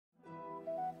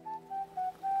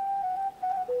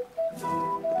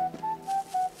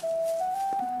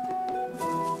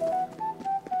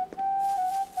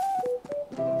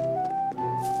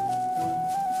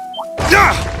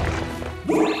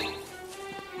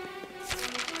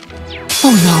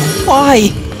Oh no,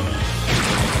 why?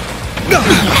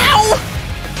 Ow!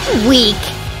 Weak.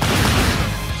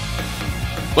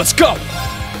 Let's go!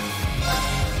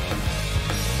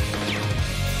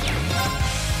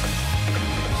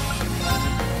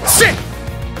 Sit!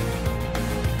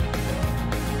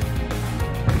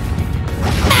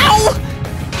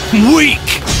 Ow! Weak!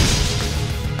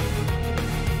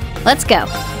 Let's go.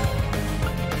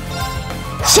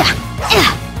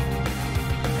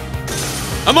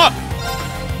 I'm up!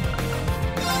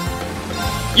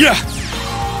 Yeah!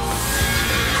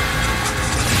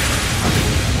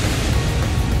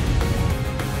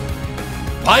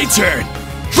 My turn!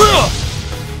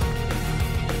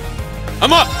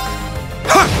 I'm up!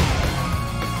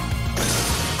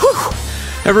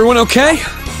 Whew. Everyone okay?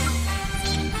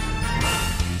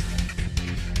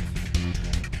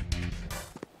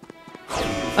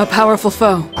 A powerful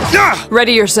foe. Yeah!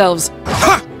 Ready yourselves.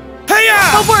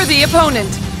 Hey-ya! A worthy opponent!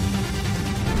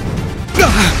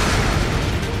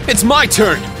 It's my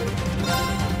turn!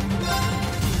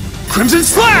 Crimson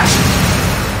Slash!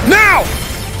 Now!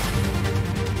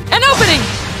 An opening!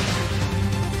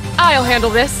 I'll handle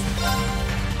this.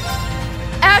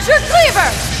 Azure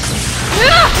Cleaver!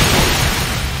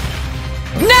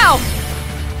 Now!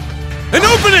 An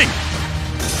opening!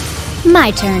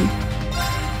 My turn.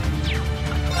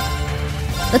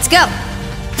 Let's go.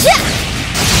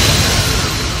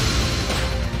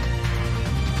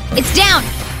 It's down.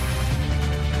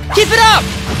 Keep it up!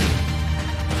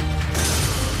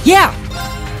 Yeah!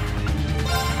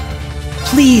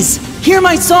 Please, hear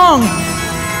my song!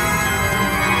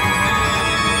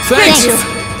 Thanks!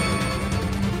 Thanks.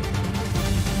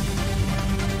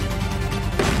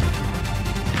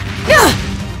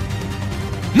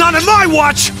 Not on my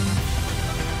watch!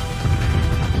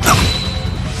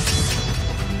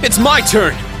 It's my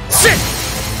turn! Sit!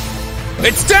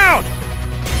 It's down!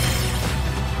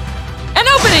 An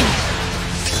opening!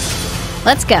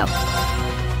 Let's go.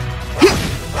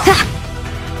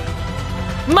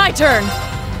 My turn!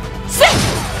 Sit!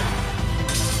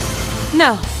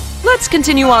 Now, let's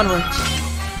continue onward.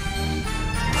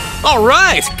 All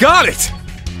right, got it!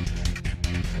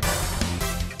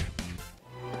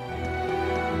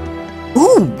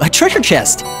 Ooh, a treasure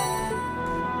chest!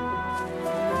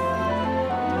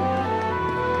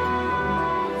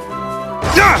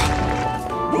 Ah!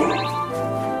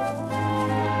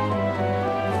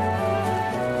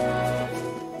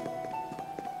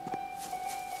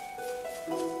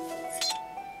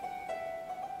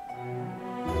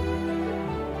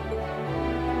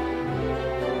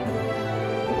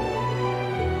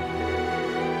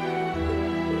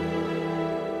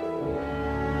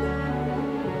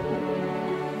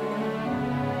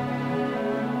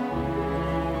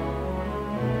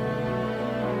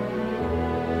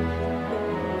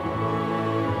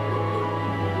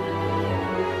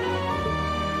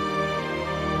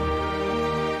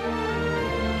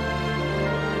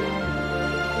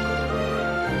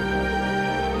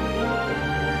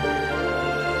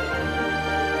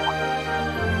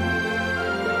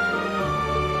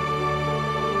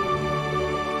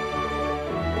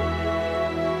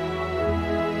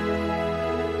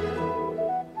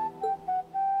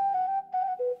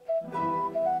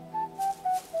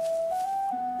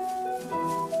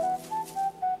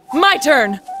 My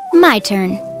turn! My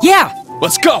turn. Yeah!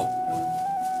 Let's go!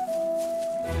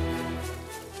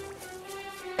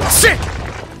 Sit!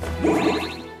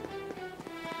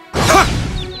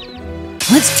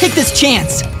 Let's take this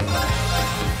chance!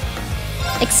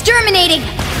 Exterminating!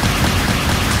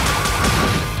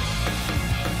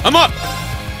 I'm up!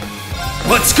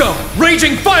 Let's go!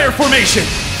 Raging Fire Formation!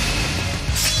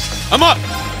 I'm up!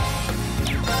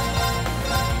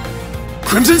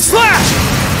 Crimson Slash!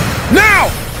 Now!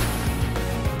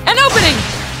 An opening!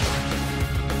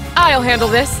 I'll handle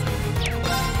this.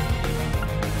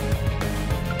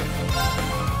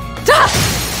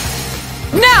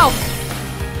 Now!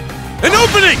 An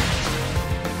opening!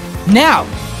 Now!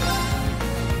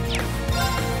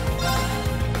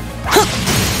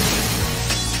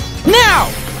 Now!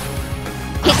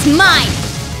 It's mine!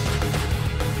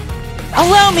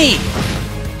 Allow me!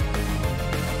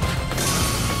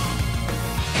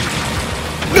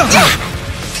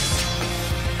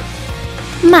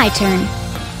 My turn.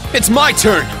 It's my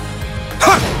turn!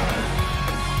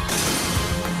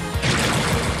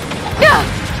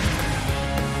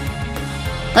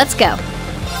 Let's go.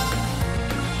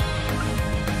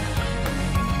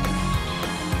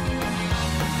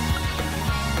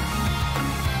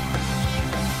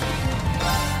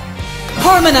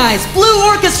 Harmonize Blue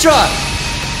Orchestra!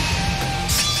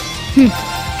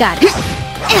 Got it.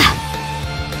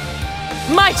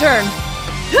 My turn!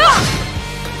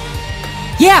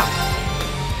 Yeah!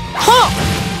 Huh!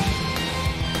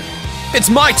 It's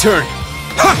my turn!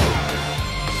 Ha!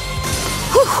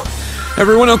 Whew.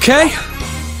 Everyone okay?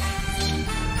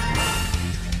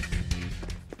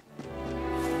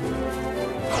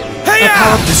 Hey!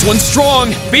 This one's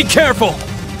strong! Be careful!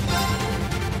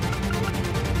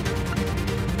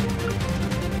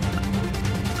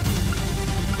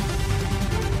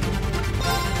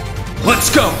 Let's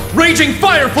go! Raging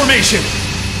fire formation!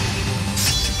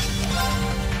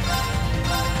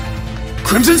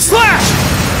 Crimson Slash!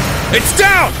 It's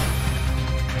down!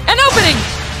 An opening!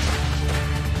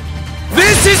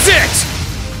 This is it!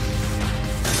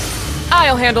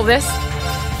 I'll handle this.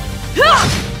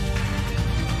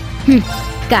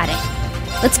 Got it.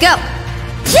 Let's go.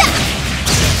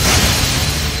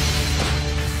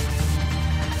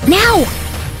 Now!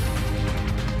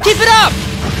 Keep it up!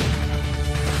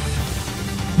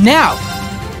 Now!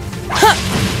 Huh!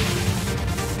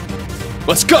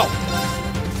 Let's go!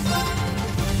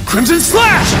 Crimson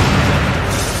Slash!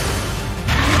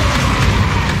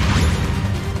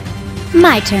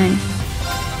 My turn.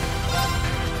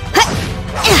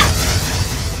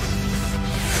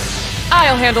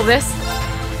 I'll handle this.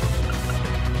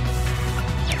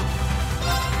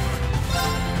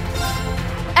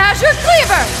 Azure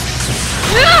Cleaver!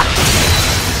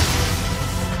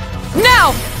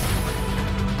 Now!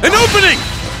 An opening!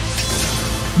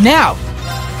 Now!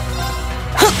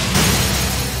 Huh!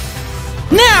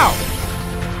 Now!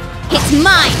 It's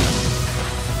mine!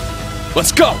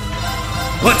 Let's go!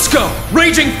 Let's go!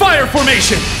 Raging fire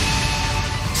formation!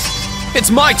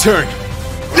 It's my turn!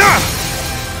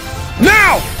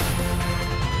 Now!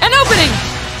 An opening!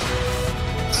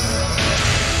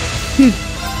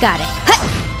 Got it.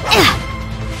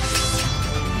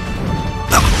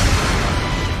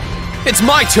 It's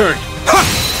my turn!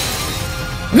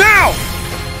 Now!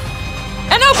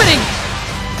 An opening!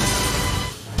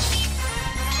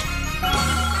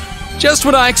 Just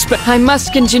what I expect. I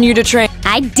must continue to train.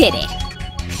 I did it.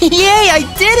 Yay, I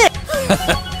did it!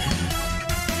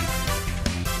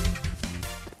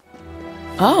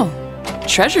 Oh,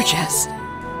 treasure chest.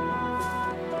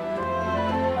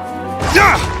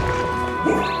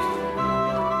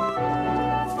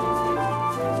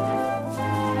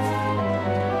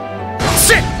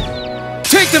 Sit!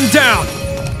 Take them down!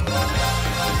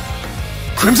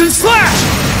 Crimson Slash!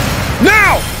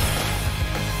 Now!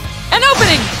 An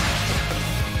opening!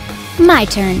 My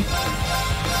turn.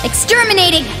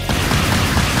 Exterminating!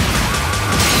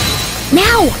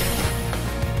 Now!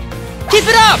 Keep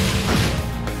it up!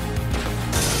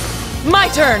 My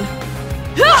turn!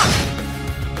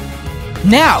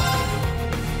 Now!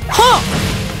 Huh!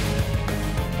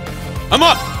 I'm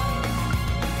up!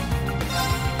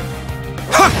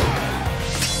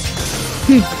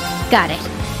 Got it.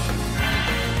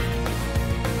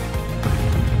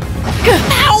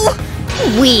 Ow!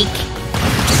 Weak.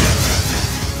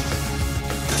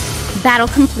 Battle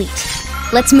complete.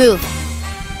 Let's move.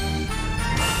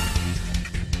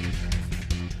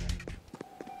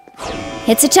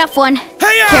 It's a tough one.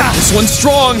 Hey-ya! This one's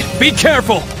strong! Be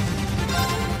careful!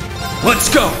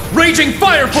 Let's go! Raging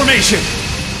fire formation!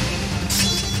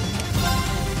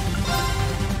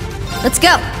 Let's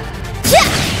go.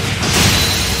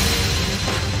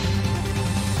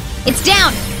 It's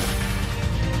down.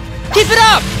 Keep it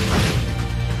up!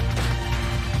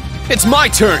 It's my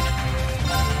turn!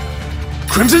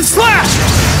 Crimson Slash!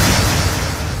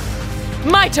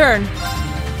 My turn!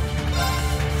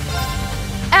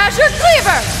 Azure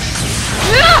Cleaver!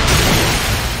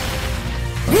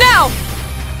 Now!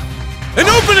 An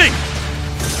opening!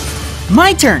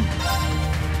 My turn!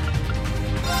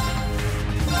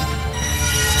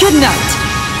 Good night!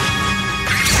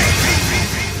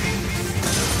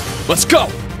 Let's go!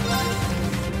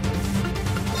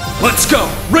 Let's go!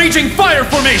 Raging fire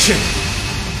formation!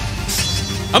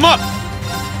 I'm up!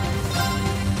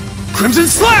 Crimson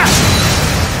Slash!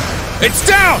 It's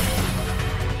down!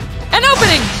 An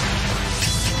opening!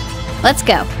 Let's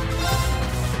go.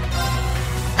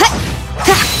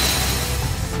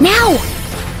 Now!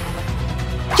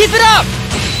 Keep it up!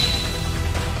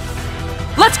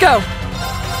 Let's go!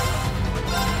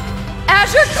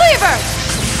 Azure Cleaver!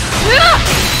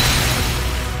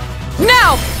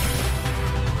 Now!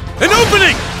 An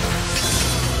opening!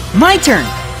 My turn!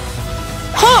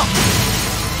 Huh!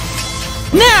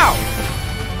 Now!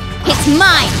 It's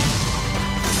mine!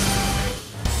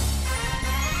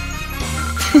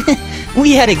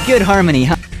 We had a good harmony,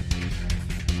 huh?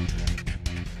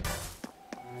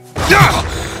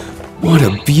 What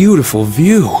a beautiful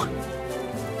view!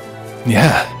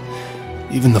 Yeah,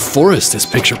 even the forest is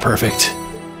picture perfect.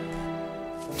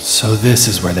 So this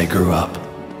is where they grew up.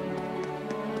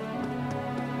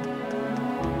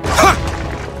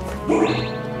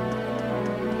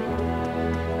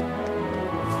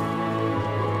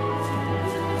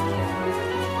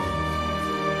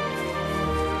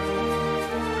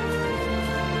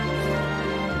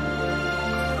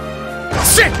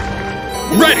 Sit!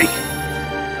 Ready!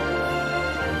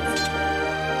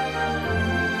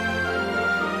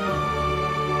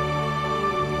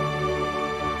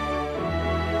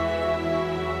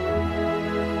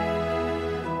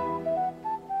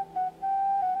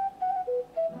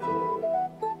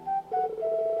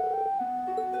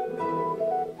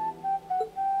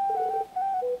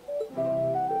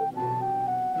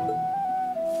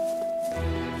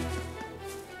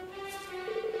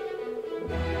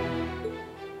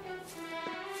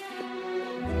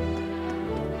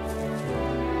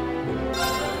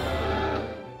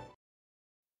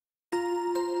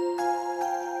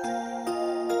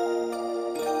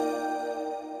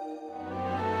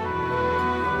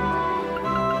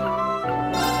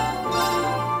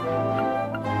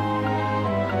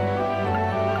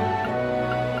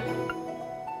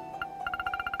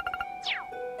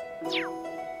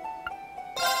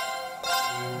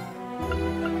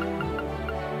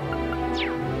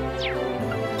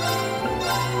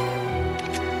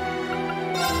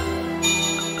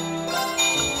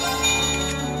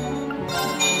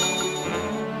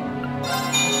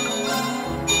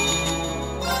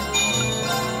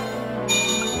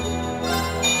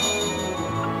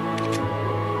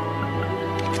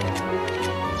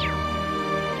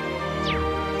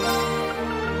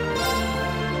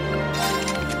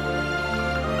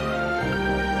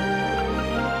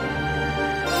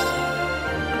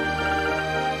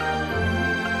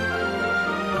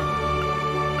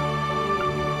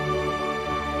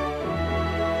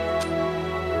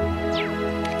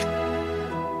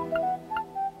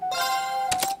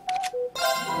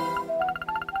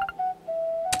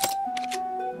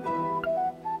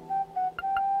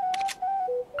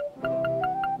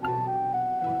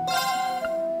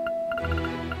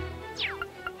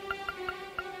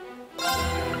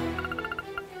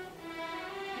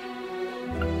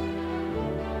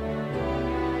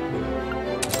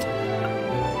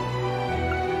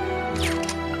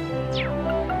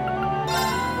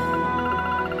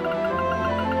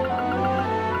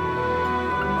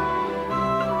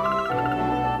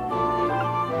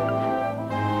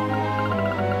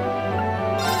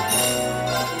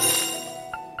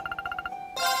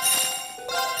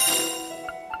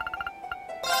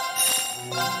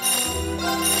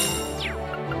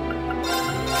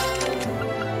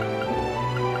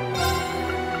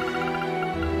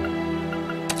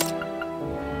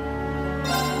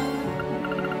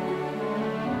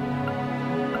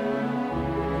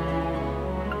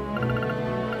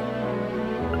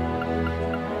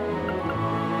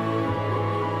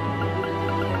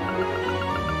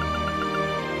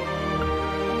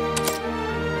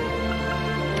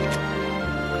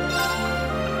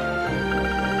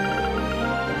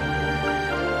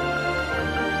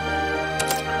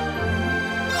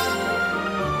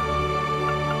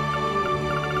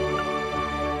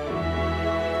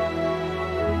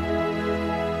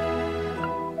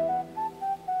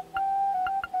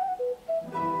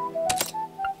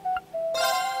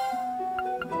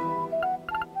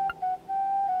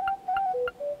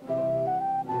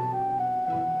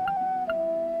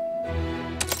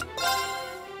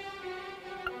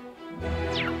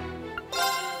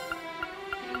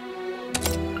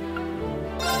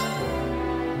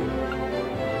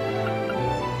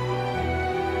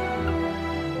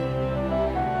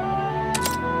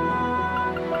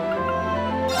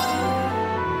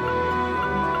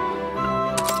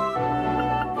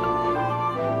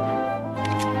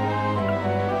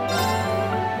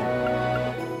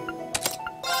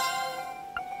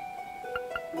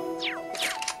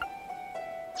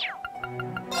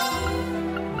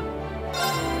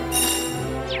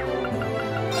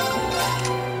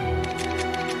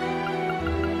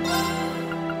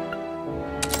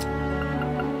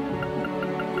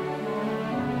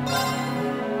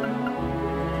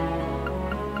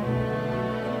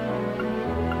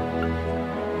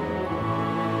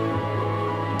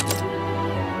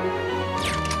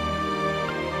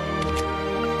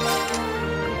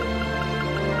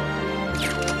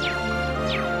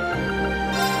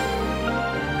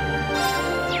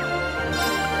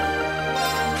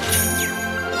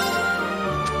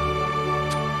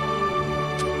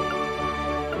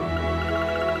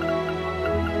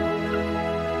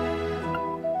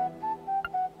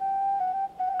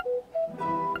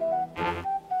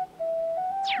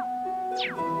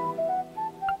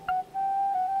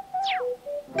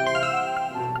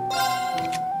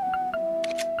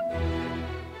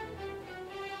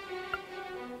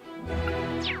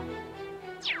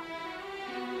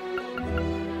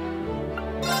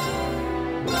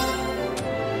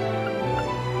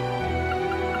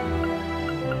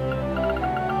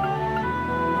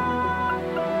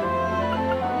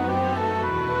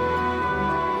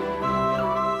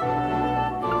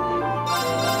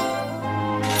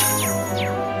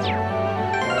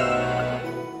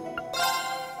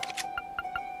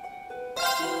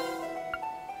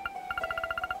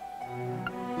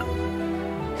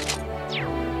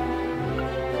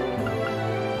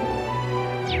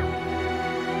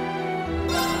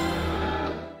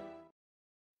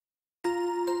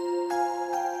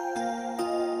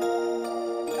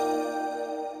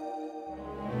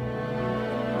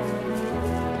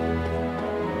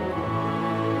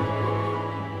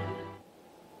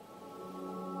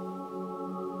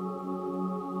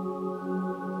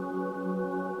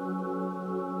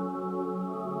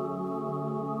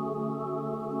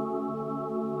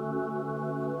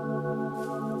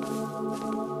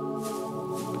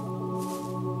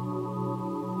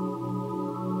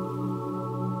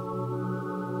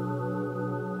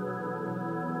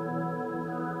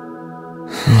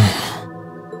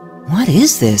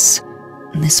 is this?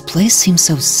 This place seems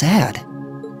so sad.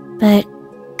 But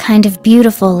kind of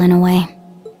beautiful in a way.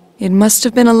 It must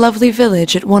have been a lovely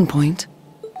village at one point.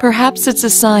 Perhaps it's a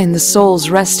sign the souls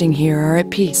resting here are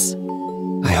at peace.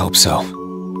 I hope so.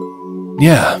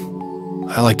 Yeah,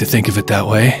 I like to think of it that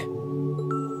way.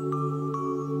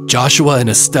 Joshua and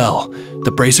Estelle,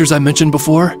 the bracers I mentioned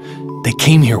before, they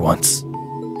came here once.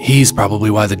 He's probably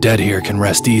why the dead here can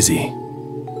rest easy.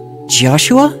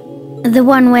 Joshua? The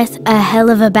one with a hell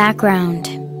of a background.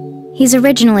 He's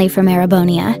originally from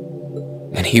Erebonia.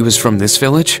 And he was from this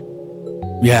village?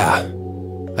 Yeah.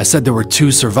 I said there were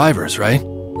 2 survivors, right?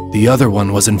 The other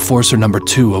one was Enforcer number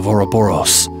 2 of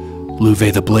Ouroboros,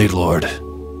 Louvet the Blade Lord.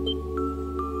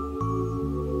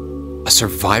 A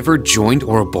survivor joined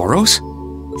Ouroboros?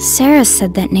 Sarah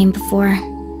said that name before.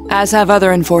 As have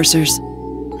other enforcers.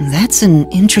 That's an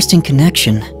interesting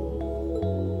connection.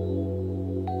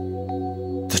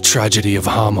 The tragedy of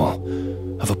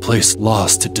Hamel, of a place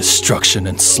lost to destruction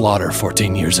and slaughter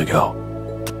 14 years ago.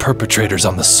 The perpetrators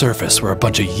on the surface were a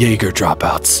bunch of Jaeger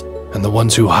dropouts, and the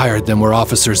ones who hired them were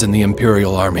officers in the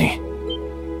Imperial Army.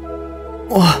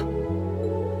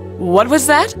 What was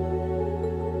that?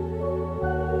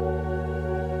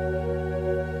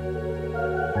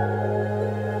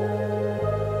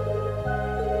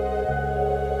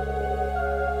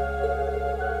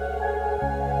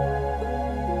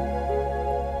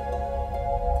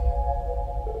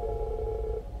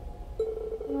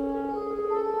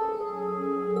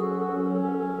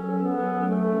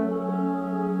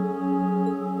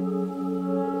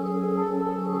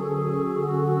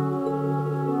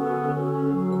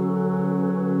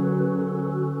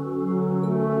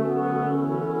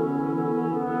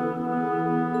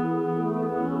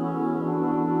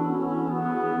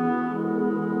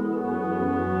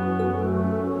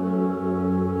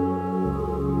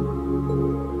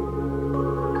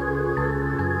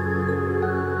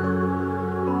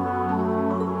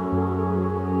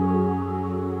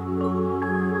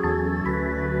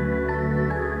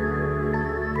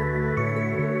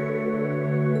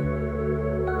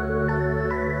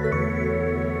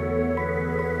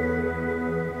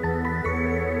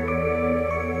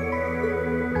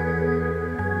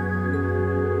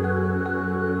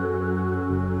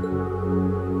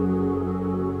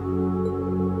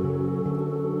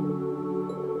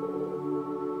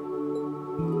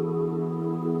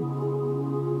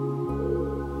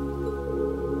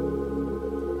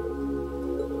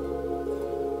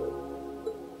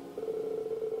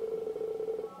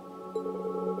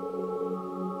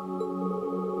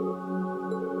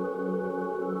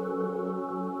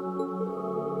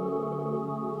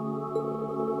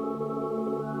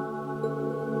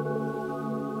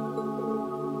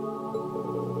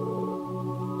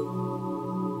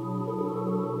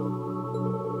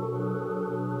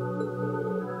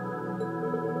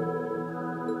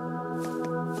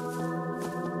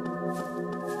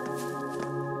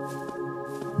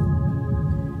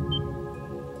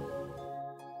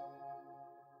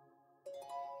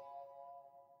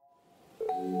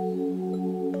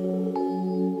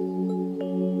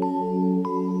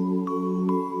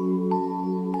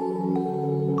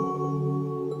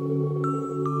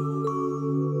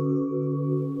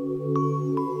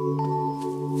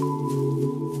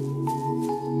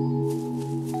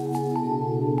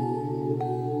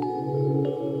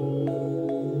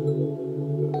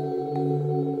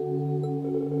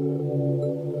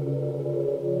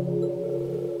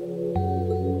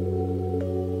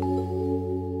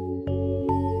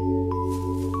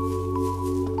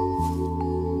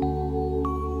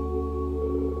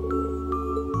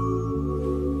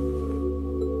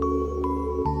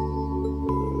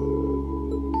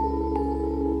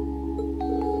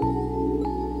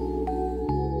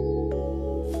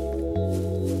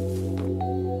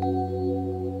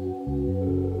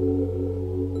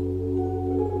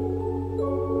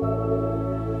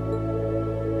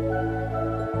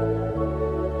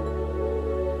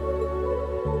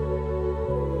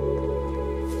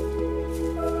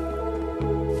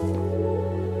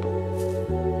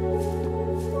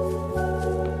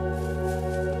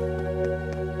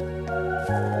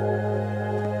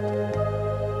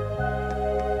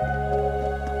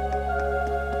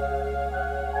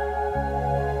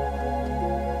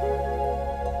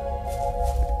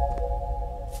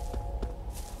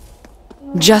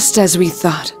 Just as we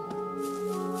thought.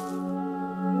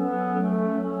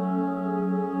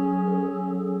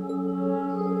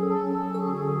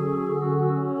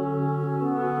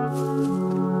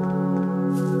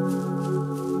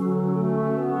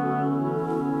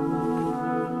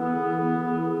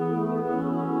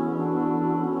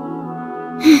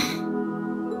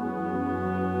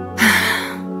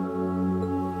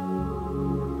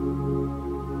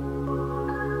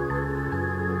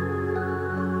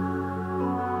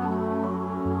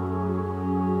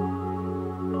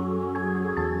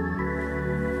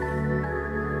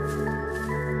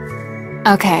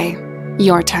 Okay,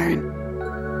 your turn.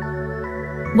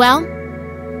 Well,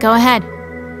 go ahead.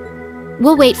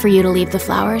 We'll wait for you to leave the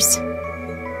flowers.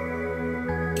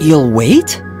 You'll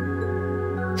wait?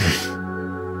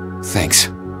 Thanks.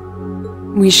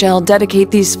 We shall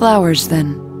dedicate these flowers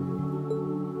then.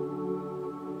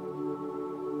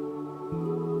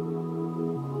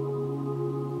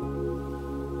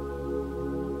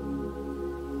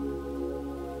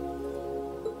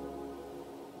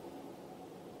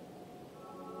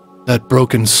 That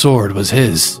broken sword was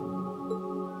his.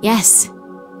 Yes,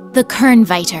 the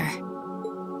Kernviter.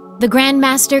 The Grand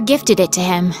Master gifted it to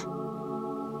him.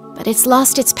 But it's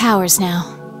lost its powers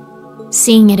now.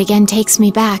 Seeing it again takes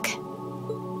me back.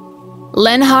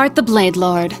 Linhardt the Blade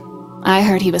Lord. I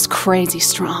heard he was crazy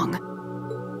strong.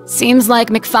 Seems like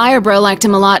McFirebro liked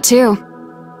him a lot too.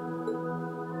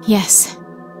 Yes.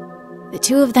 The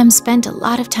two of them spent a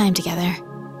lot of time together.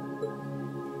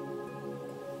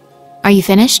 Are you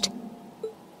finished?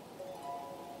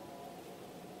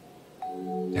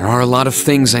 There are a lot of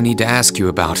things I need to ask you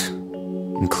about,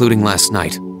 including last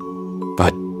night.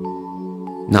 But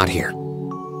not here.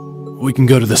 We can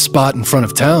go to the spot in front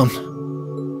of town.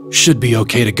 Should be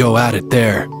okay to go at it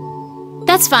there.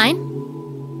 That's fine.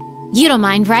 You don't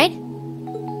mind, right?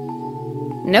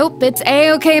 Nope, it's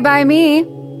A-okay by me.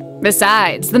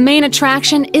 Besides, the main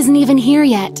attraction isn't even here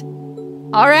yet.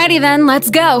 Alrighty then, let's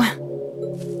go.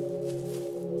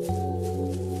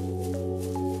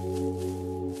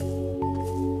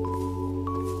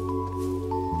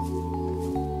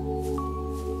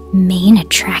 Main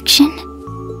attraction?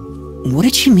 What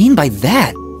did she mean by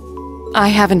that? I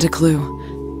haven't a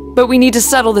clue, but we need to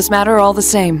settle this matter all the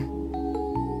same.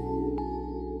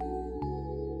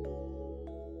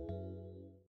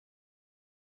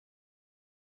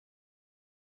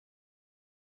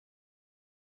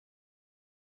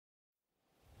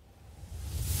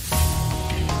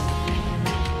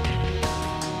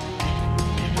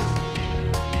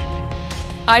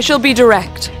 I shall be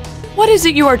direct. What is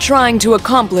it you are trying to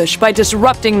accomplish by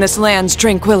disrupting this land's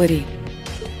tranquility?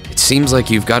 It seems like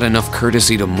you've got enough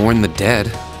courtesy to mourn the dead.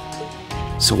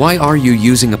 So why are you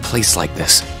using a place like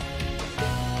this?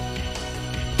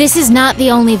 This is not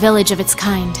the only village of its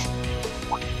kind.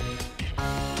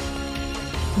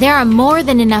 There are more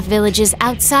than enough villages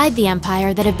outside the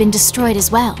Empire that have been destroyed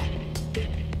as well.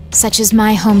 Such as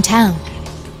my hometown.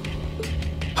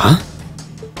 Huh?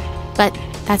 But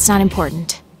that's not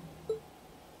important.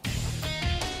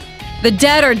 The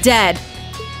dead are dead.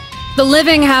 The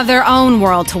living have their own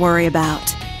world to worry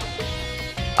about.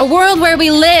 A world where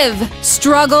we live,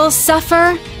 struggle,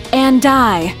 suffer, and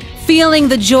die, feeling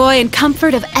the joy and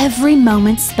comfort of every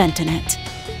moment spent in it.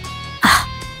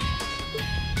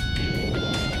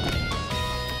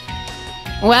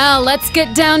 Well, let's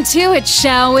get down to it,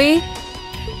 shall we?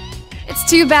 It's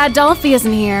too bad Dolphy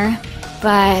isn't here,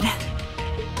 but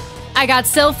I got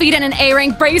Sylphid and an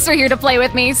A-rank bracer here to play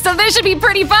with me, so this should be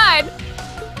pretty fun!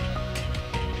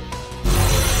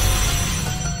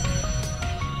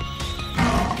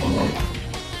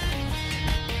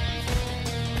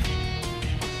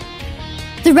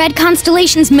 The Red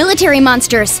Constellation's military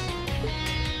monsters!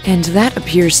 And that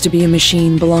appears to be a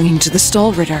machine belonging to the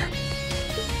Stahlritter.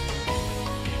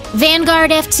 Vanguard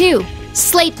F2,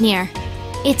 Sleipnir.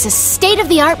 It's a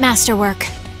state-of-the-art masterwork.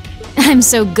 I'm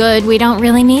so good, we don't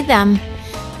really need them.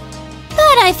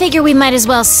 But I figure we might as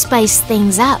well spice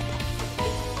things up.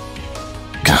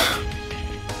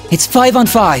 It's 5 on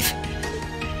 5.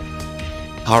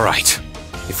 All right.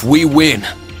 If we win,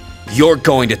 you're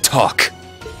going to talk.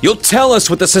 You'll tell us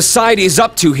what the Society is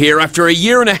up to here after a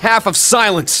year and a half of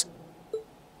silence.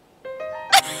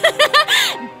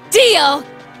 Deal!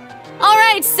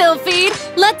 Alright,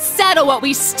 Sylphid, let's settle what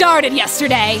we started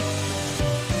yesterday.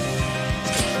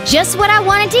 Just what I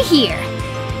wanted to hear.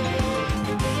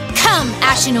 Come,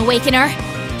 Ashen Awakener.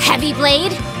 Heavy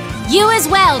Blade. You as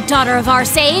well, Daughter of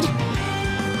Arseid.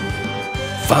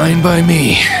 Fine by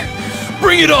me.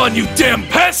 Bring it on, you damn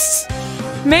pests!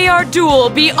 May our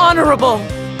duel be honorable!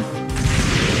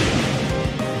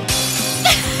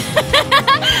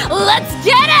 Let's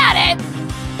get at it!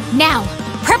 Now,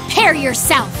 prepare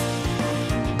yourself.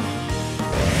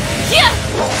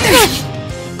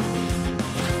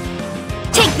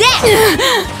 Take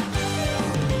that!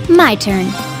 My turn.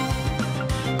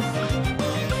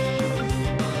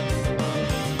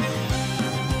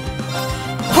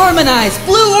 Harmonize!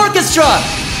 Blue Orchestra!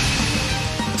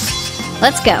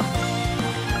 Let's go.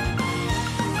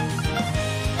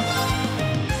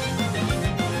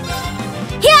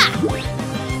 Yeah!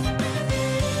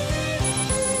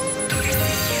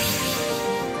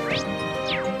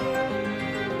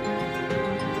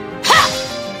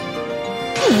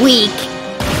 weak.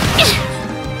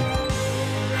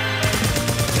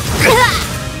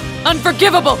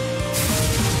 Unforgivable!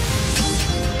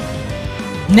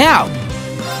 Now!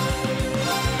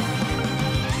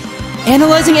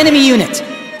 Analyzing enemy unit.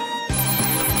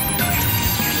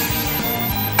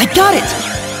 I got it!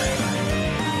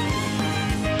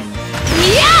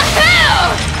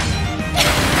 Yahoo!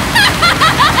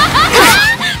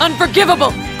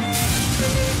 Unforgivable!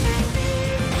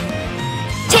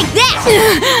 Take that!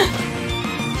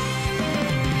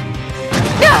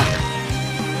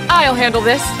 I'll handle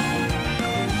this.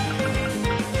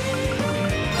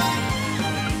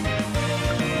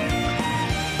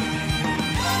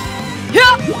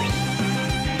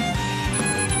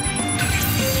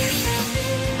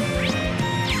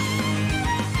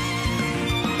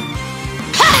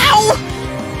 Pow!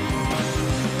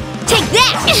 Take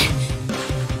that!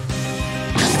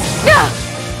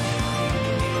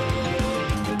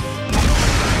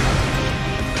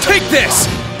 Take this!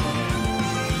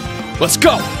 Let's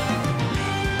go!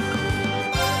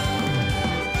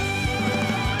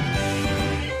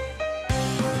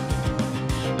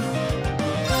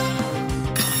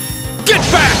 Get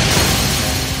back!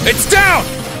 It's down!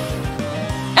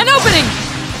 An opening!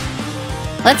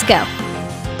 Let's go.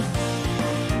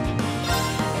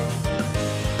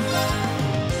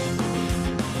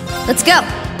 Let's go.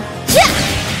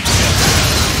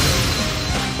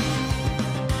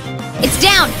 It's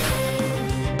down.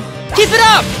 Keep it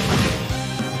up!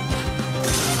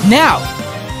 Now!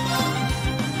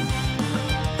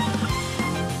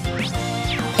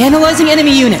 Analyzing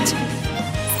enemy unit.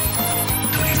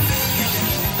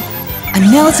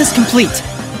 Analysis complete.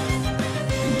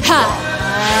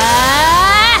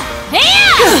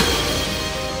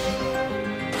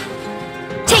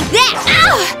 Take that!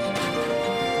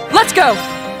 Let's go!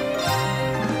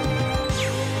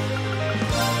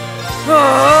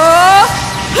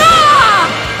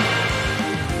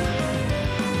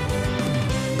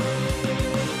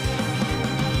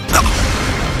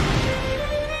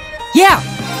 Yeah!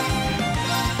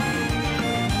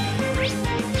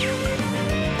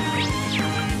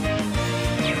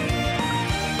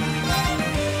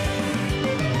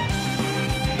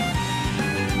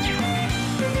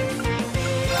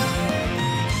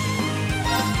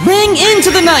 Ring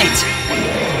into the night!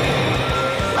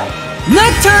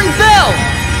 Nocturne Bell!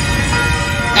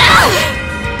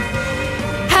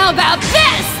 How about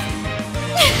this?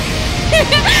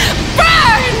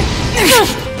 Burn!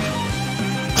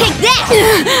 Take that!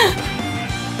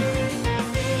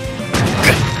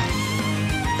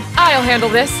 I'll handle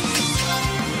this.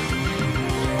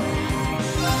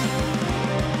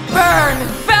 Burn,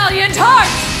 valiant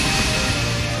heart!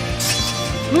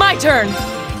 My turn.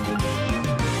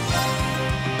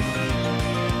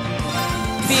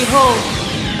 Behold,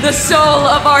 the soul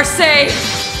of our sage.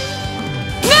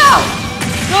 Now!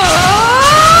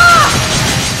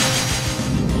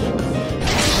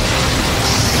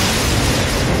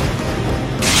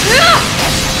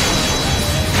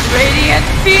 Radiant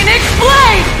Phoenix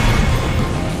Blade!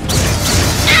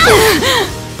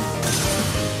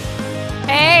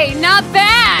 Hey, not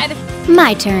bad!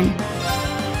 My turn.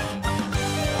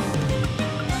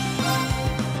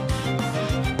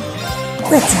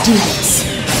 Let's do this.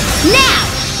 Now!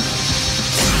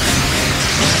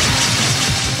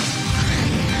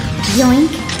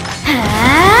 Yoink.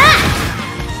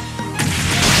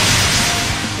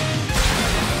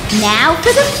 Now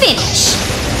for the finish.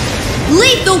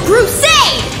 Lethal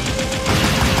Crusade!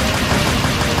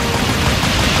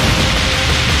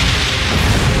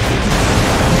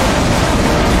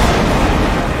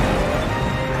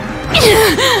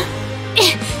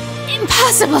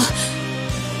 Impossible!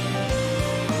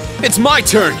 It's my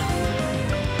turn!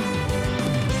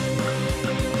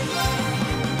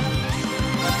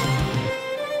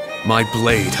 My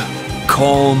blade,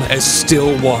 calm as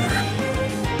still water.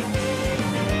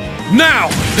 Now!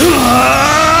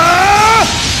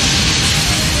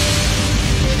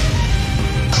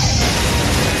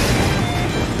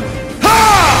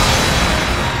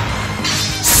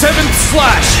 Seventh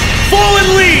slash! Fallen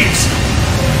leaves!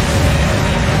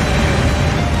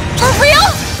 For real?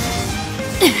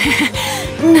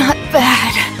 Not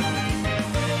bad.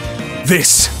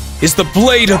 This is the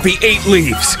blade of the 8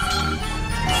 leaves.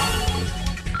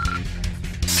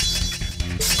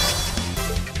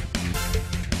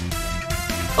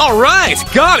 All right,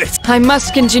 got it. I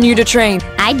must continue to train.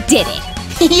 I did it.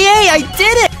 Yay, I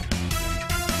did it!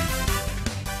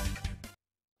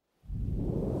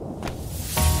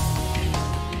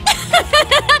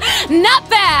 Not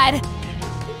bad!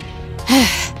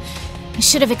 I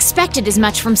should have expected as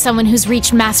much from someone who's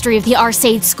reached mastery of the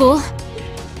Arseid school.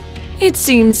 It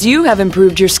seems you have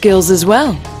improved your skills as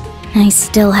well. I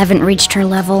still haven't reached her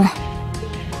level.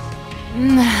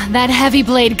 That heavy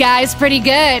blade guy's pretty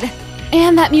good.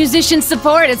 And that musician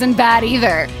support isn't bad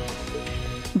either.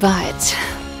 But,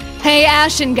 hey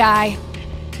Ashen guy,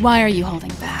 why are you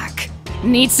holding back?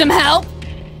 Need some help?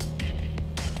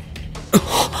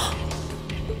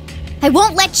 I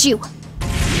won't let you!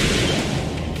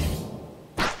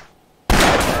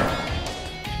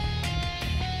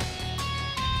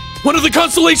 One of the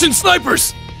Constellation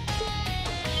snipers!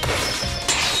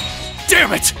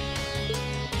 Damn it!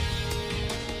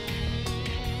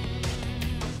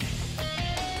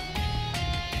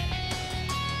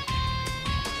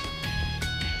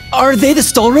 Are they the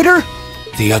Stolritter?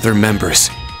 The other members.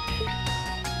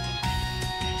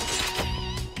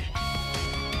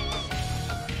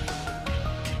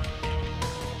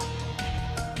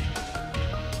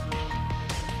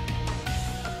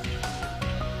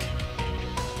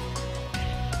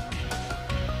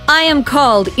 I am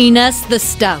called Ines the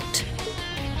Stout.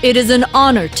 It is an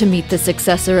honor to meet the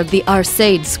successor of the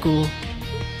Arcade School.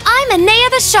 I'm Anea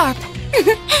the Sharp.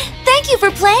 Thank you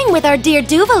for playing with our dear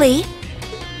Duvalie.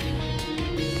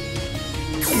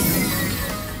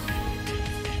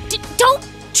 Don't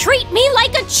treat me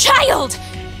like a child!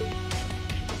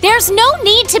 There's no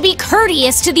need to be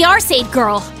courteous to the Arcade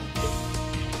girl.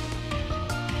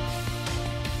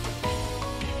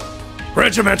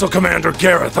 Regimental Commander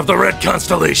Gareth of the Red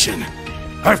Constellation.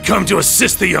 I've come to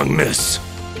assist the young miss.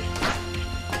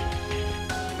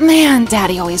 Man,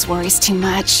 Daddy always worries too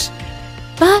much.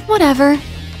 But whatever.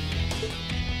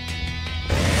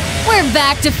 We're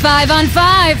back to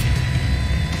 5-on-5!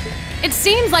 It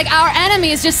seems like our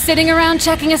enemy is just sitting around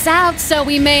checking us out, so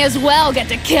we may as well get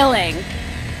to killing.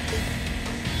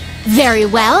 Very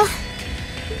well.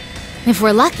 If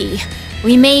we're lucky,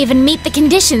 we may even meet the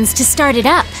conditions to start it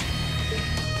up.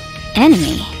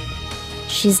 Enemy?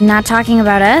 She's not talking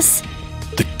about us?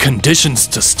 The conditions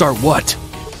to start what?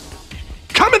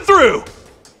 Coming through!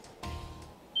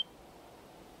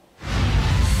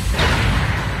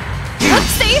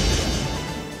 Oopsie!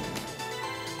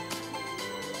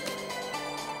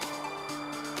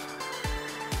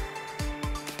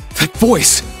 That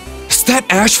voice! Is that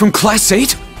Ash from Class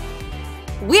 8?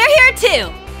 We're here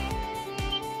too!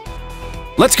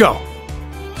 Let's go!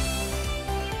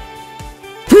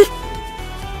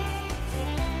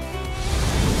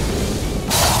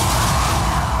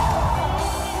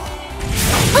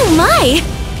 Oh my!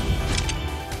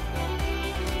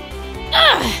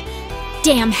 Ugh!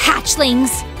 Damn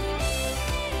hatchlings!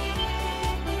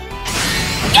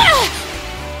 Ugh!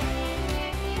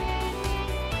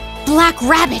 Black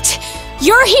Rabbit,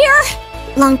 you're here?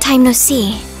 Long time no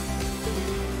see.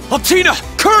 Altina!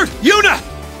 Kurt! Yuna!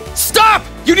 Stop!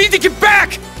 You need to get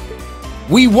back!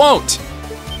 We won't!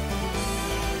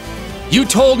 You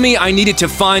told me I needed to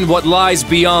find what lies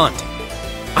beyond.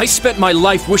 I spent my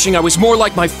life wishing I was more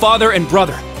like my father and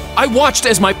brother. I watched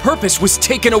as my purpose was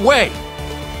taken away.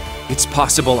 It's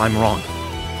possible I'm wrong.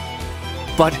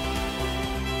 But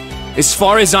as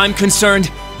far as I'm concerned,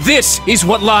 this is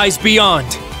what lies beyond.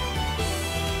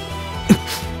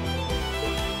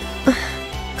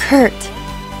 Kurt.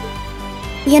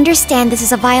 We understand this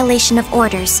is a violation of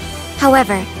orders.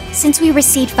 However, since we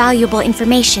received valuable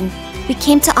information, we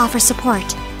came to offer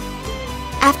support.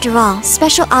 After all,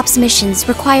 special ops missions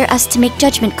require us to make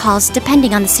judgment calls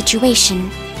depending on the situation.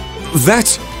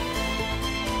 That's...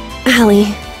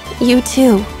 Allie, you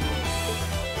too.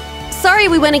 Sorry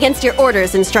we went against your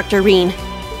orders, Instructor Reen.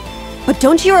 But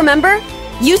don't you remember?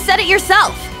 You said it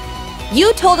yourself!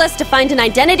 You told us to find an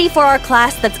identity for our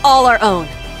class that's all our own.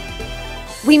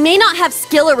 We may not have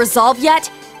skill or resolve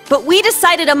yet, but we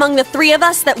decided among the three of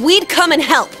us that we'd come and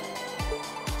help.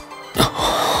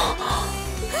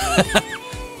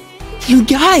 You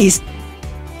guys!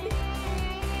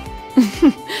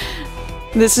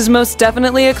 This is most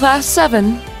definitely a Class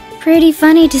 7. Pretty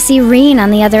funny to see Reen on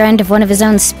the other end of one of his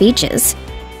own speeches.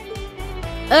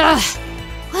 Ugh!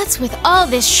 What's with all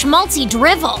this schmaltzy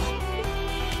drivel?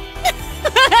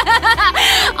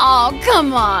 Oh,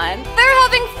 come on. They're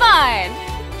having fun.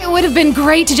 It would have been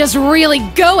great to just really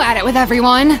go at it with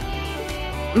everyone.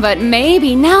 But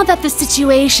maybe now that the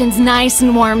situation's nice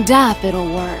and warmed up,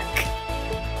 it'll work.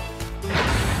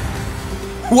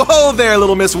 Whoa there,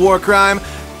 little Miss Warcrime.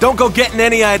 Don't go getting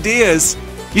any ideas.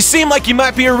 You seem like you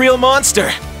might be a real monster.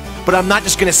 But I'm not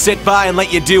just gonna sit by and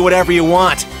let you do whatever you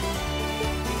want.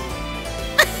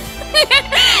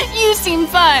 You seem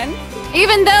fun.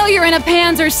 Even though you're in a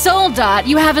Panzer Soldat,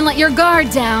 you haven't let your guard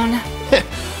down.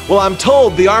 Well, I'm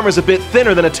told the armor's a bit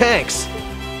thinner than a tank's.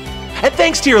 And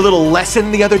thanks to your little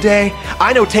lesson the other day,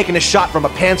 I know taking a shot from a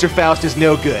Panzerfaust is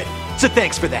no good. So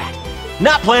thanks for that.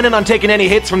 Not planning on taking any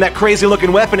hits from that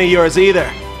crazy-looking weapon of yours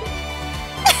either.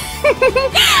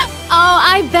 Oh,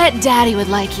 I bet Daddy would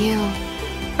like you.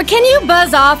 But can you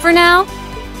buzz off for now?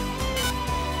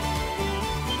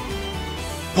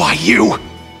 Why, you!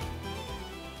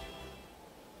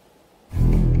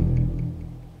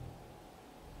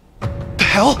 The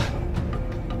hell?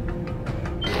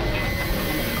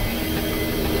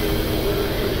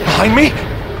 Behind me?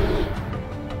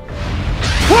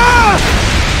 Ah!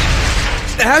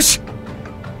 Ash?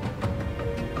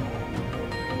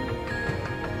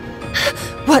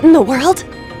 What in the world?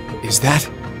 Is that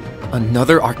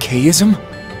another archaism?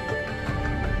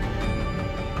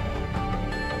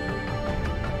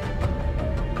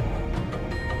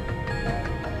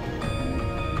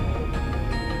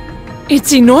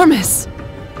 It's enormous.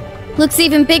 Looks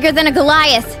even bigger than a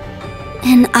Goliath.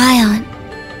 An Ion.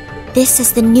 This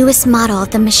is the newest model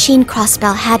of the machine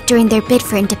Crossbell had during their bid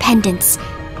for independence.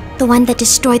 The one that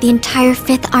destroyed the entire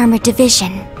 5th Armored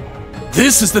Division.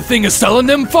 This is the thing Estelle and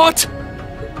them fought?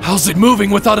 How's it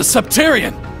moving without a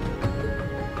Septarian?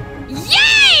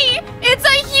 Yay! It's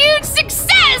a huge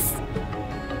success!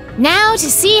 Now to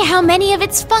see how many of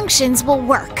its functions will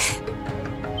work.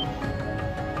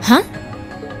 Huh?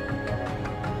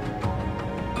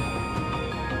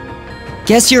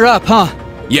 Guess you're up, huh?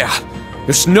 Yeah.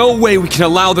 There's no way we can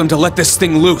allow them to let this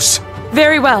thing loose.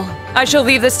 Very well. I shall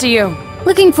leave this to you.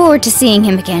 Looking forward to seeing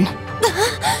him again.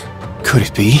 Could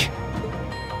it be?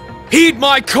 Heed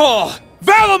my call!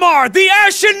 Valimar, the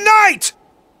Ashen Knight!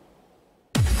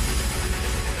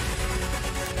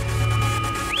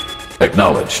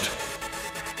 Acknowledged.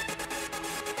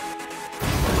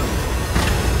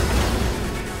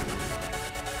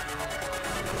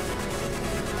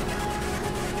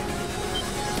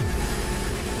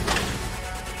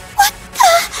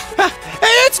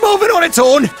 It's moving on its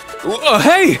own!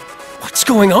 Hey! What's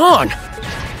going on?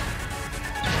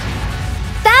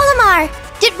 Valimar!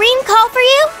 Did Reen call for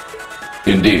you?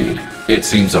 Indeed. It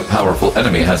seems a powerful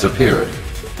enemy has appeared.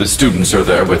 The students are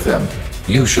there with them.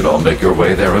 You should all make your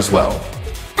way there as well.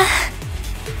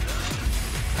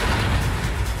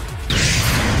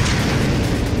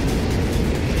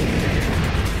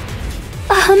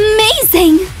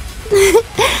 Amazing!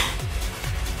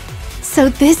 So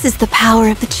this is the power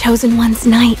of the Chosen One's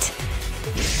Knight.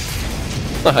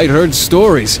 I'd heard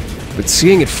stories, but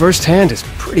seeing it firsthand is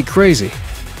pretty crazy.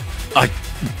 I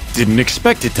didn't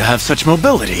expect it to have such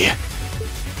mobility.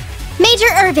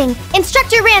 Major Irving,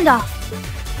 Instructor Randolph.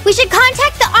 We should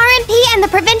contact the RMP and the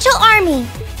Provincial Army.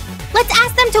 Let's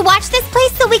ask them to watch this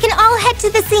place so we can all head to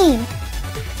the scene.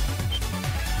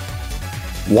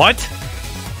 What?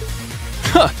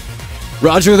 Huh.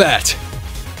 Roger that.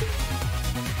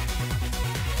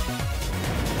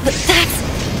 But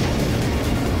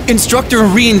that's Instructor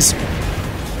Reen's...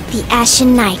 the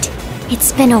Ashen Knight.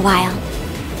 It's been a while.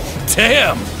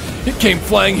 Damn! It came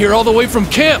flying here all the way from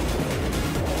camp!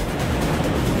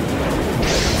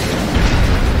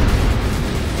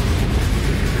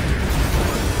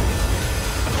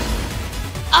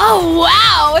 Oh,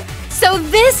 wow! So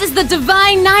this is the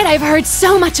Divine Knight I've heard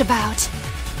so much about.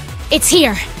 It's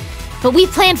here, but we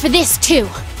planned for this too.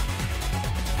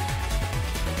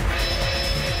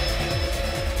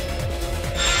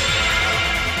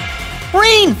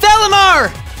 Reen!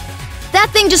 Valimar!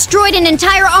 That thing destroyed an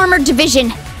entire armored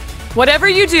division. Whatever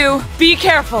you do, be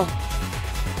careful.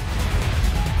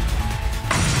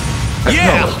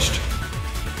 Acknowledged.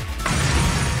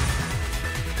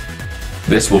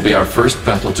 This will be our first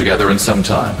battle together in some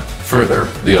time. Further,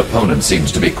 the opponent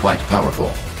seems to be quite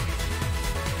powerful.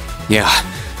 Yeah,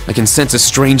 I can sense a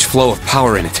strange flow of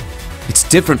power in it. It's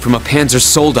different from a Panzer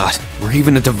Soldat, or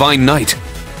even a Divine Knight.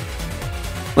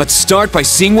 Let's start by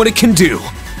seeing what it can do.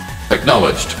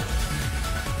 Acknowledged.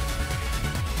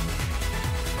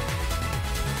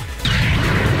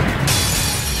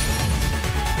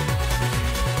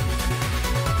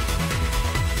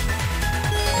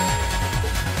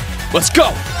 Let's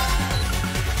go!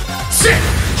 Sit!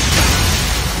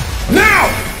 Now!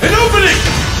 An opening!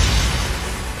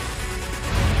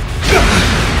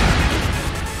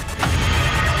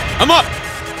 I'm up!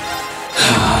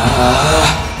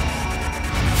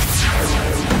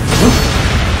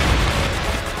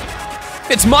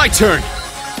 It's my turn!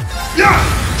 Yeah!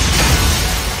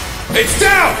 It's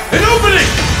down! An opening!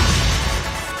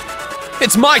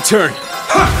 It's my turn!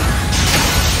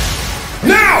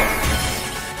 Now!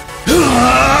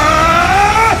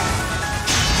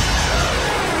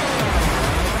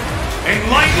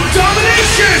 Enlightened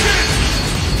domination!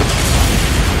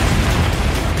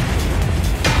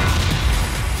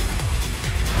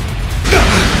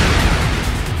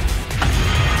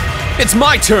 It's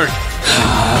my turn!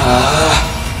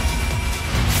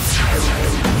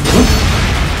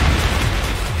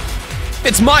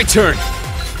 It's my turn!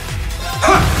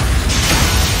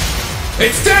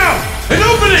 It's down! An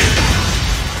opening!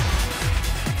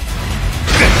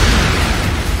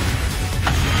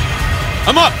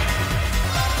 I'm up!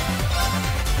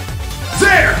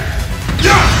 There!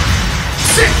 Yeah!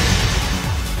 Sit!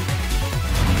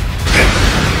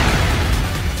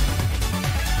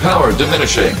 Power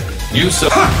diminishing. Use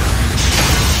of...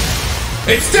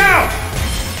 It's down!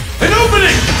 An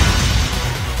opening!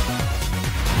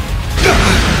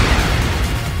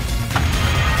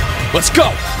 Let's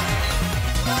go!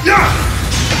 Yeah!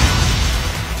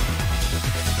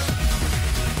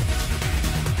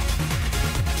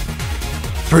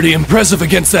 Pretty impressive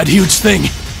against that huge thing.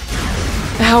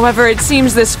 However, it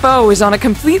seems this foe is on a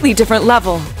completely different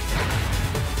level.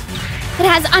 It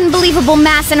has unbelievable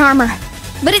mass and armor.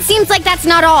 But it seems like that's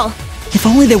not all. If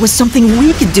only there was something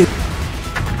we could do.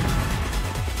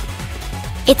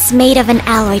 It's made of an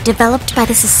alloy developed by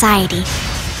the Society,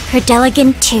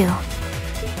 Herdeligan II.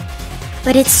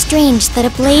 But it's strange that a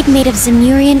blade made of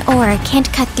Zemurian ore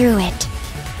can't cut through it.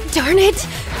 Darn it!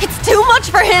 It's too much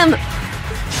for him!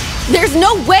 There's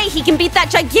no way he can beat that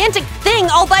gigantic thing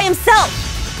all by himself!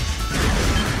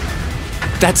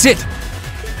 That's it!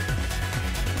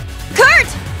 Kurt!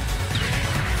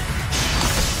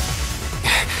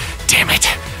 Damn it.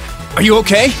 Are you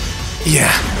okay?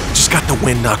 Yeah, just got the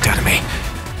wind knocked out of me.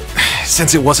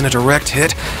 Since it wasn't a direct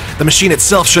hit, the machine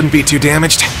itself shouldn't be too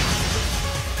damaged.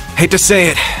 Hate to say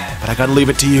it, but I gotta leave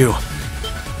it to you.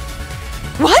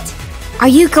 What? Are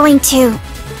you going to...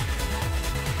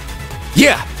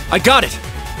 Yeah, I got it!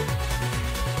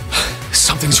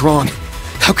 Something's wrong.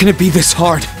 How can it be this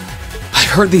hard? I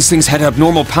heard these things had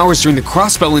abnormal powers during the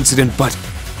Crossbell incident, but...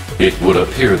 It would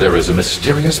appear there is a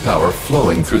mysterious power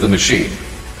flowing through the machine.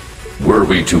 Were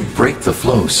we to break the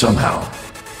flow somehow...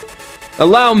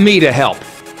 Allow me to help.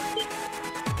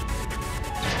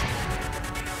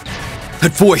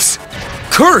 That voice!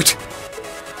 Kurt!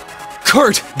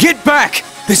 Kurt, get back!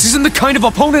 This isn't the kind of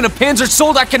opponent a Panzer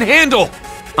Soldat can handle!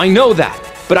 I know that,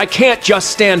 but I can't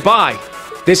just stand by.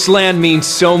 This land means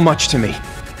so much to me.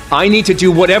 I need to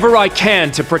do whatever I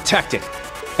can to protect it,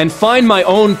 and find my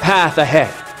own path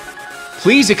ahead.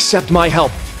 Please accept my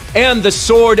help, and the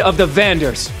Sword of the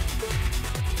Vanders.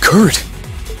 Kurt!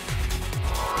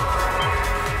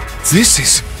 This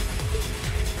is...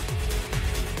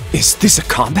 Is this a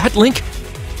combat link?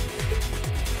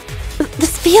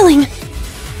 This feeling...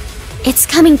 It's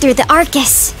coming through the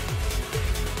Arcus.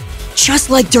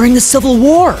 Just like during the Civil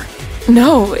War.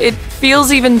 No, it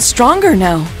feels even stronger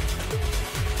now.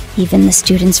 Even the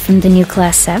students from the new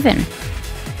Class 7.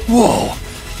 Whoa!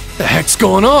 The heck's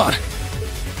going on?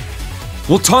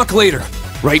 We'll talk later.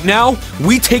 Right now,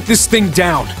 we take this thing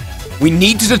down. We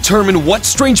need to determine what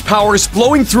strange power is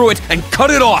flowing through it and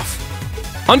cut it off.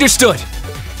 Understood.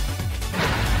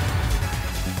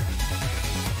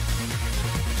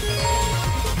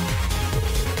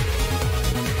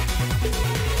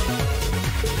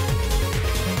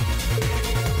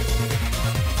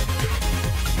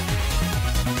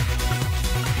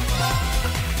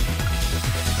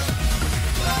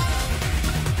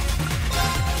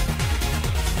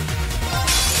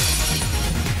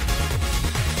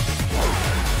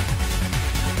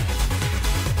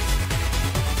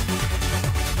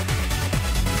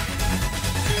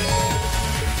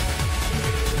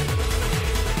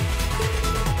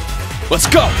 Let's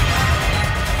go!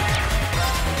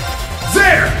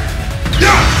 There!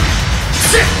 Yeah!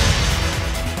 Sit!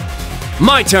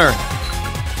 My turn!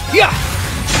 Yeah!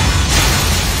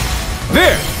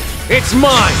 There! It's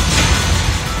mine!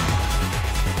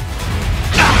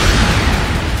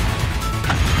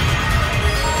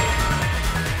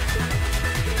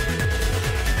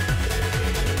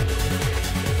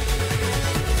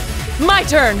 My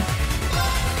turn!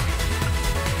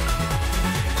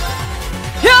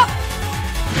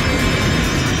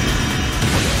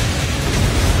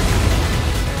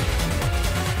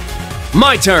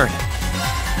 My turn!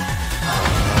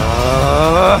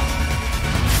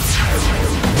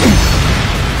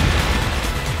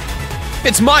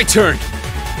 It's my turn!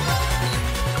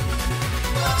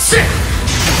 Sit!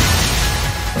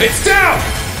 It's down!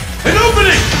 An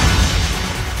opening!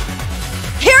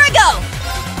 Here I go!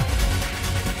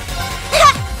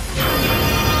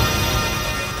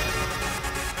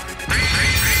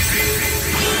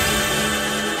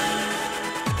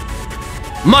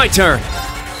 My turn!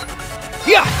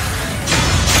 Yeah!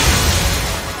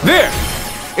 There!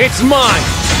 It's mine!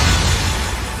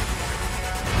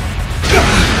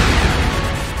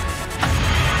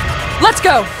 Let's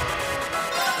go!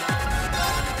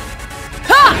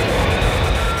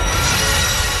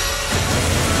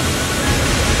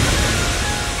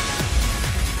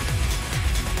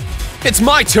 It's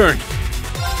my turn!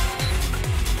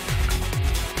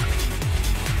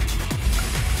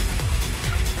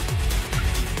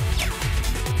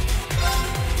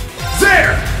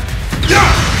 There!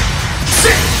 Yeah!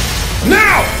 Sit!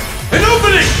 Now! An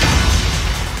opening!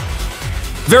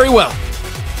 Very well.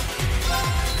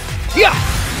 Yeah!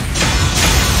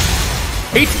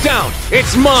 It's down!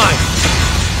 It's mine!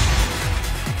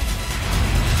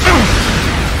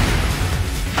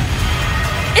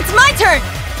 It's my turn!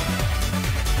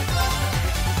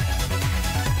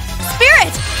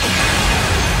 Spirit!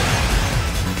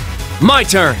 My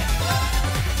turn!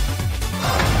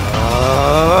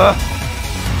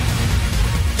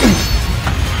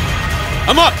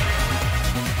 I'm up!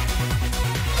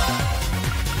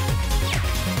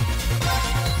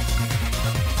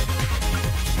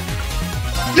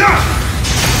 Yeah!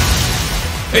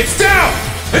 It's down!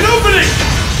 An opening!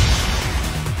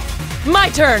 My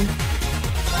turn!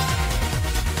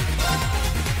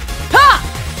 Ha!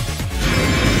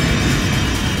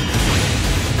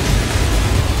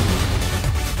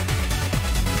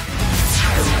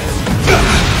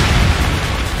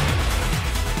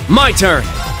 My turn!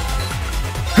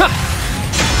 Ha!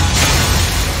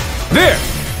 There!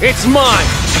 It's mine!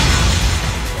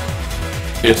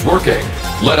 It's working.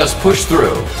 Let us push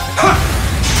through. Ha!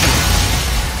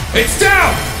 It's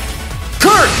down!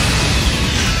 Kurt!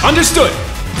 Understood!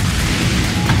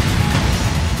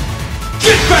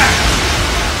 Get back!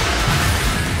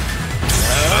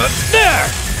 There!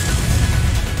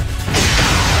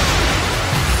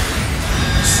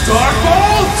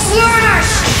 Starball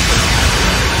Slash!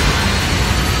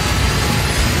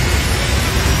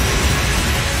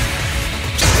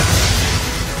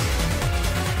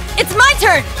 It's my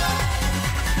turn!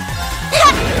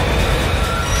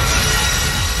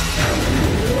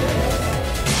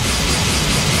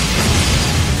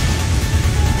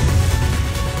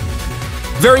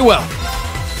 Very well.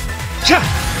 Cha!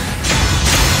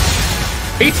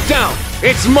 It's down.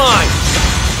 It's mine.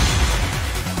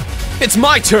 It's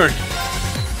my turn.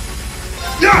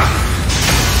 Yeah!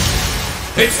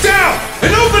 It's down!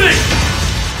 An opening!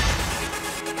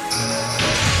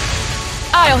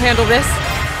 I'll handle this.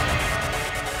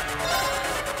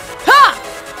 Ha!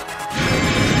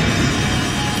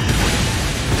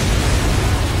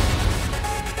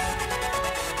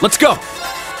 Let's go.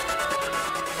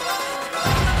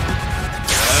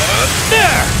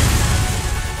 There!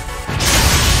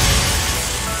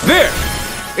 There!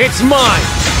 It's mine!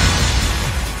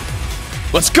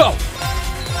 Let's go!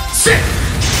 Sit!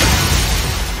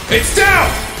 It's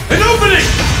down! An opening!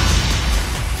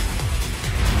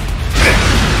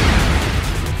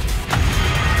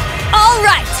 All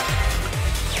right!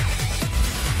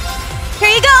 Here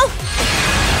you go!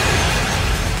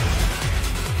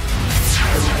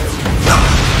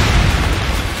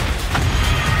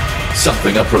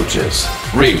 Something approaches.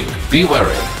 Reed, be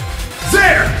wary.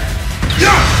 There!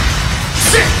 Yeah!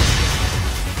 Sit!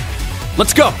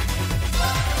 Let's go!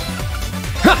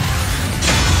 Ha!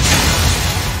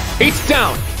 It's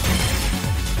down!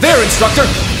 There, instructor!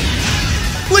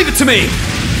 Leave it to me!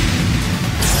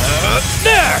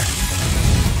 There!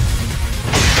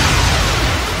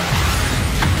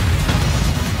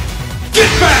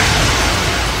 Get back!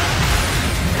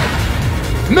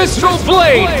 Mistral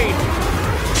Blade!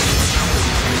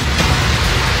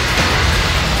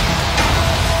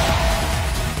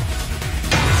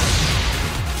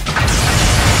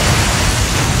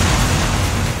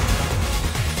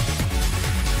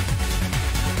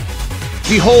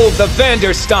 Behold the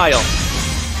Vander style!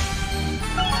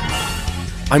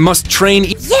 I must train.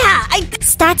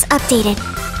 Stats updated.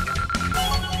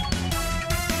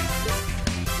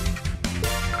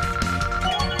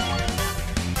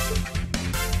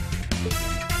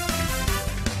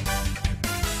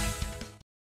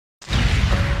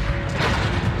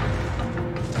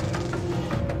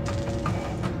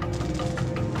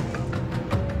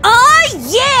 Oh,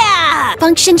 yeah!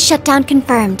 Function shutdown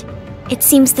confirmed. It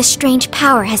seems the strange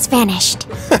power has vanished.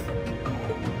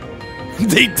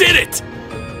 They did it!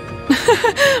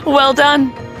 Well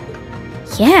done.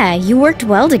 Yeah, you worked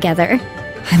well together.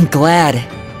 I'm glad.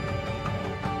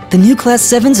 The new Class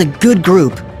 7's a good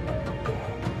group.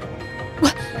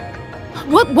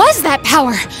 What was that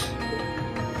power?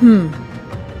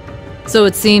 So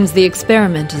it seems the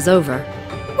experiment is over.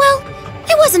 Well,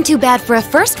 it wasn't too bad for a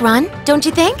first run, don't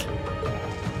you think?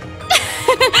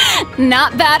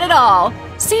 Not bad at all.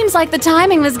 Seems like the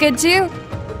timing was good too.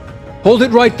 Hold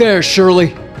it right there,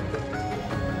 Shirley.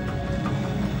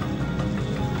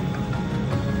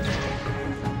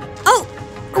 Oh,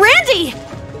 Randy!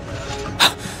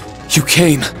 You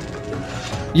came.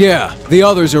 Yeah, the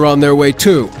others are on their way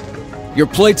too. Your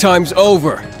playtime's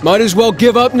over. Might as well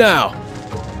give up now.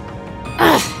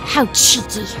 Ugh, how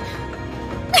cheeky.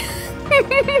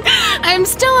 I'm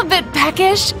still a bit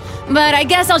peckish, but I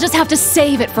guess I'll just have to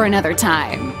save it for another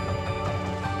time.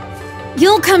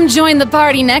 You'll come join the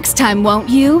party next time, won't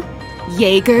you,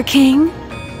 Jaeger King?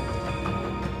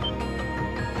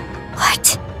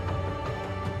 What?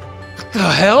 The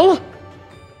hell?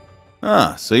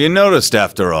 Ah, so you noticed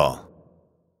after all.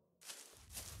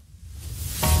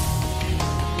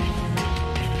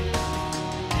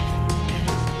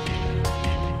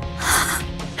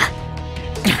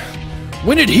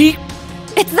 When did he?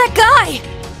 It's that guy!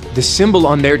 The symbol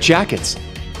on their jackets.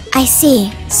 I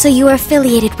see. So you are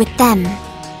affiliated with them.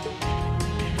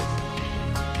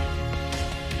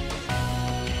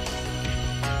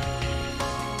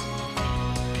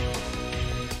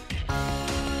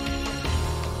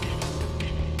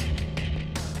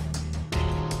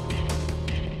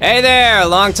 Hey there,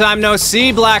 long time no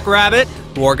see, Black Rabbit.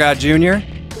 War God Jr.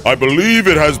 I believe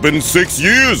it has been 6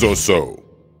 years or so.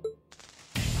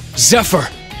 Zephyr,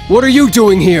 what are you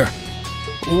doing here?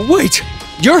 Wait,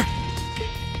 you're...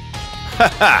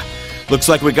 Haha! Looks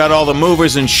like we got all the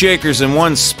movers and shakers in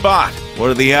one spot. What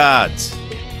are the odds?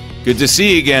 Good to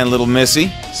see you again, little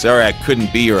missy. Sorry I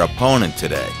couldn't be your opponent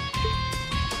today.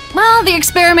 Well, the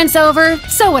experiment's over,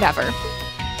 so whatever.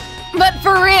 But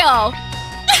for real,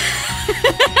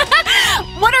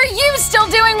 what are you still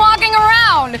doing walking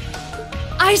around?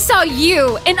 I saw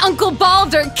you and Uncle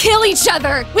Balder kill each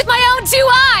other with my own 2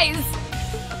 eyes!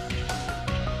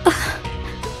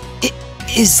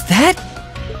 Is that...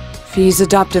 Fi's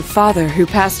adoptive father, who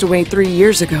passed away 3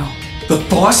 years ago. The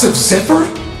boss of Zephyr?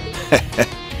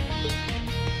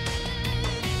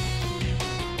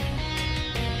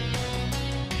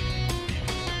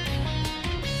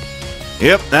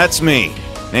 Yep, that's me.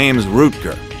 Name's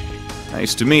Rutger.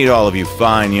 Nice to meet all of you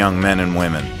fine young men and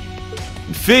women.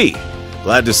 And Fi,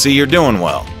 glad to see you're doing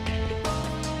well.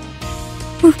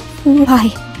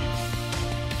 Why?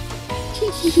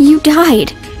 You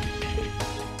died.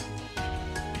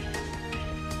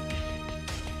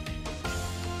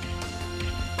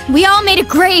 We all made a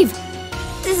grave.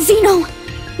 Zeno,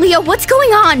 Leo, what's going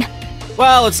on?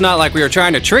 Well, it's not like we were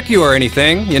trying to trick you or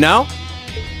anything, you know?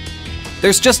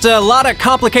 There's just a lot of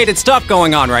complicated stuff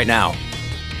going on right now.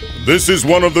 This is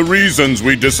one of the reasons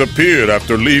we disappeared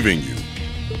after leaving you.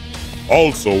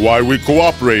 Also why we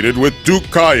cooperated with Duke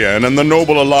Cayenne and the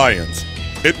Noble Alliance.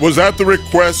 It was at the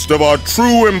request of our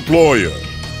true employer.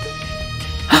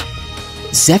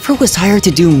 Zephyr was hired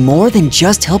to do more than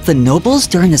just help the nobles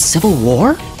during the Civil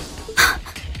War?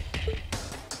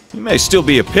 You may still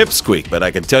be a pipsqueak, but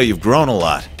I can tell you've grown a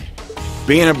lot.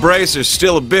 Being a Bracer's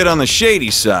still a bit on the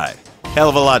shady side. Hell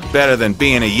of a lot better than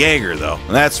being a Jaeger, though,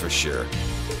 that's for sure.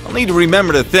 I'll need to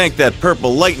remember to thank that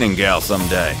Purple Lightning gal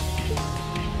someday.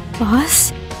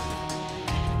 Boss?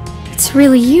 It's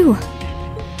really you.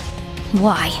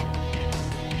 Why?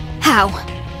 How?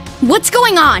 What's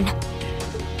going on?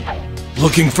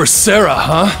 Looking for Sarah,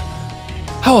 huh?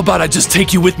 How about I just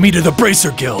take you with me to the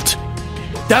Bracer Guild?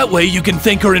 That way you can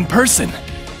thank her in person.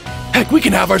 Heck, we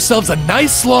can have ourselves a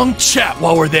nice long chat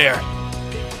while we're there.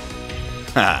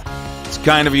 Ha! It's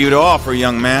kind of you to offer,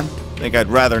 young man. Think I'd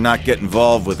rather not get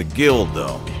involved with the guild,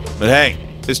 though. But hey,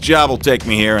 this job will take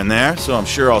me here and there, so I'm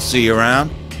sure I'll see you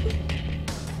around.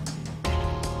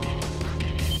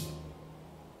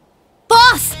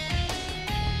 Boss!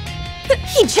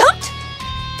 He jumped?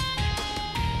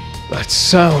 That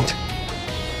sound...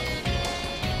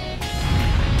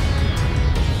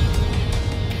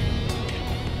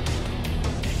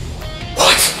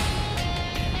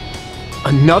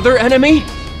 Another enemy?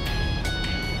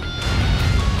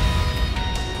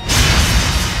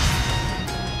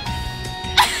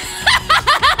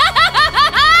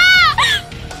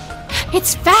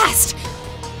 It's fast!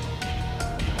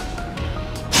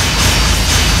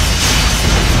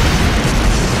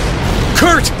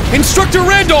 Kurt! Instructor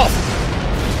Randolph!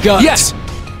 Got yes! it.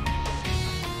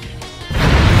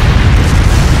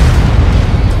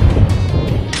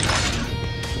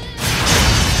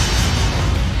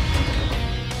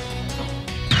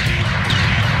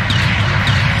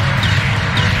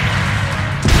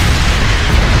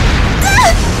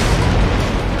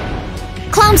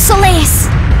 Clown Solace!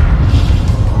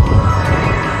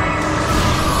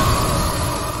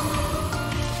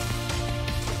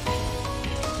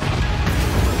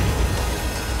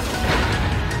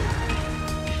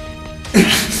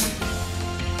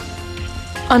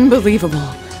 Unbelievable.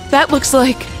 That looks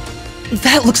like...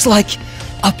 That looks like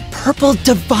a purple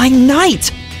divine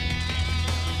knight!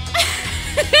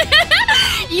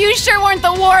 You sure weren't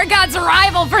the war god's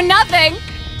rival for nothing!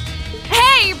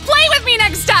 Hey, play with me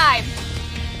next time!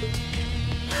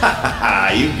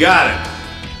 Ha you got it.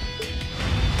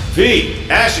 V,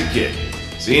 Ashen Kid.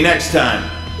 See you next time.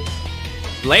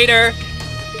 Later.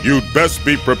 You'd best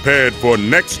be prepared for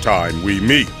next time we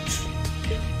meet.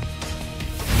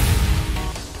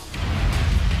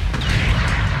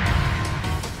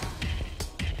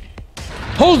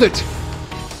 Hold it!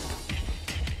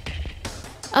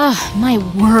 Ugh, my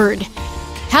word.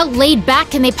 How laid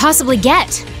back can they possibly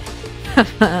get?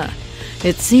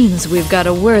 It seems we've got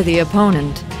a worthy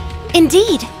opponent.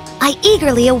 Indeed. I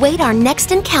eagerly await our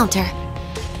next encounter.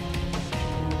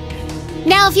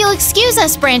 Now if you'll excuse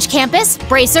us, Branch Campus,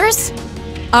 bracers.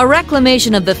 Our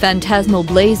reclamation of the Phantasmal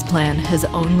Blaze plan has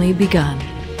only begun.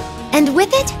 And with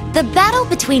it, the battle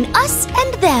between us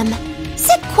and them.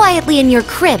 Sit quietly in your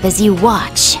crib as you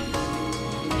watch.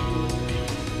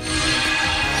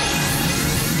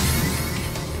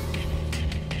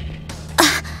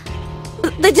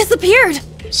 They disappeared!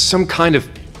 Some kind of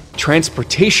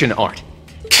transportation art.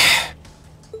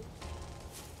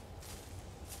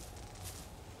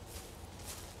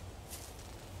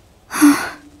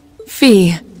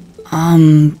 Fee.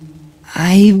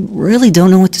 I really don't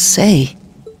know what to say.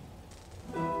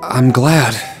 I'm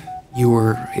glad you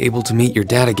were able to meet your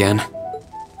dad again.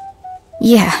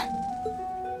 Yeah.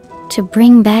 To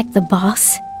bring back the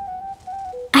boss?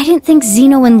 I didn't think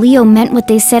Zeno and Leo meant what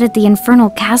they said at the Infernal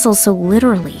Castle so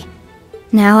literally.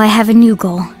 Now I have a new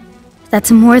goal.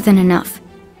 That's more than enough.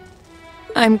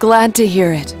 I'm glad to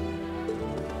hear it.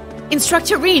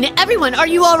 Instructor Rean, everyone, are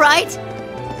you alright?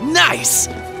 Nice!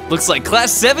 Looks like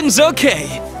Class 7's okay.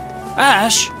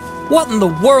 Ash, what in the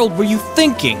world were you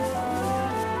thinking?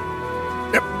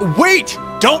 Wait!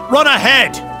 Don't run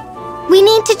ahead! We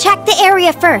need to check the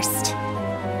area first.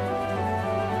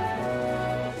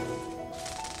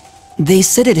 They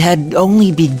said it had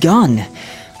only begun.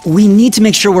 We need to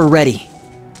make sure we're ready.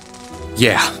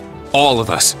 Yeah, all of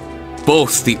us.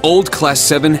 Both the old Class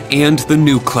 7 and the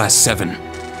new Class 7.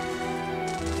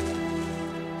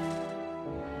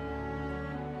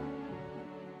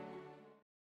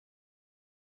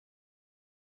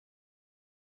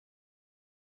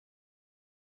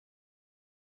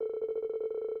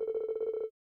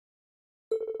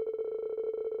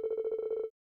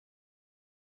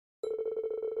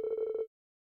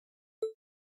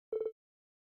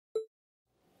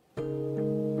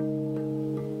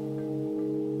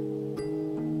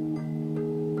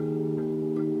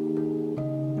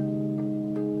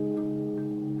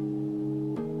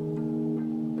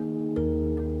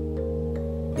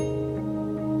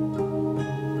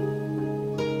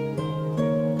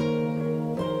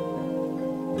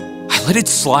 I let it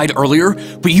slide earlier,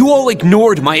 but you all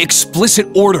ignored my explicit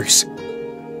orders.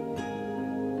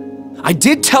 I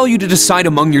did tell you to decide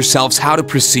among yourselves how to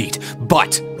proceed,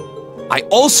 but I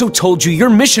also told you your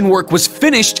mission work was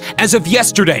finished as of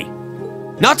yesterday.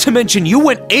 Not to mention you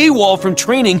went AWOL from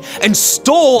training and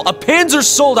stole a Panzer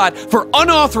Soldat for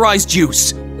unauthorized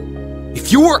use.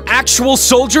 If you were actual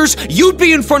soldiers, you'd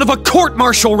be in front of a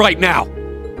court-martial right now.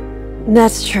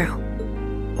 That's true.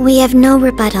 We have no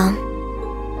rebuttal.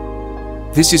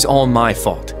 This is all my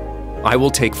fault. I will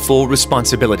take full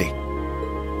responsibility.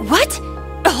 What?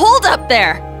 Hold up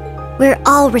there! We're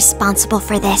all responsible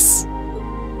for this.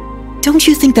 Don't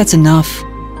you think that's enough?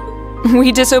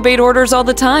 We disobeyed orders all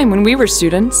the time when we were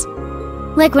students.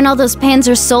 Like when all those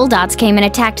Panzer Soldats came and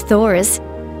attacked Thors.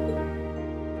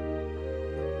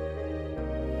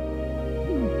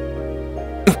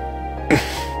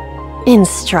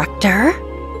 Instructor?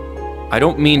 I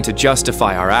don't mean to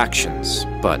justify our actions,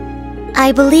 but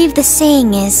I believe the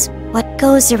saying is, what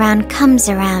goes around comes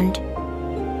around.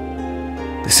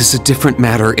 this is a different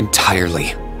matter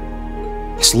entirely.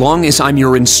 As long as I'm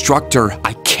your instructor,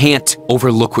 I can't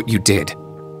overlook what you did.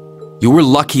 You were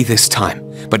lucky this time,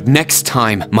 but next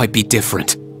time might be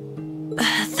different.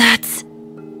 That's...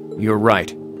 You're right.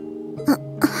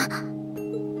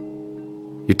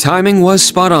 Your timing was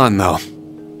spot on, though.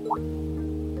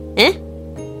 Eh?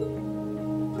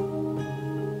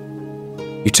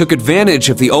 You took advantage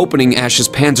of the opening Ash's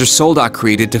Panzer Soldat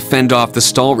created to fend off the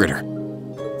Stahlritter.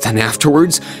 Then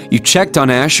afterwards, you checked on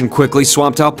Ash and quickly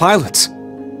swapped out pilots.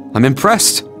 I'm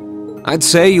impressed. I'd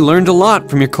say you learned a lot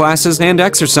from your classes and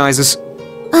exercises.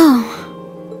 Oh.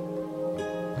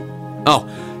 Oh,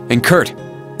 and Kurt,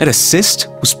 that assist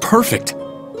was perfect.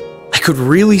 I could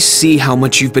really see how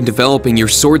much you've been developing your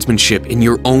swordsmanship in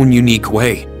your own unique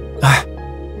way.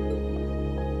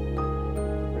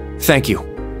 Thank you.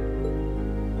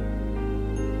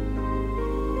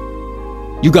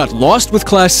 You got lost with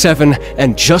Class 7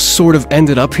 and just sort of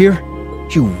ended up here?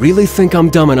 You really think I'm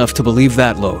dumb enough to believe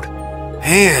that, Lode?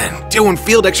 Man, doing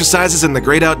field exercises in the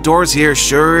great outdoors here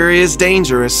sure is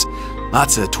dangerous.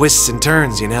 Lots of twists and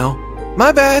turns, you know.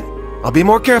 My bad. I'll be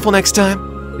more careful next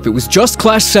time. If it was just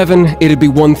Class 7, it'd be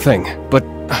one thing. But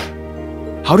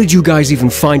how did you guys even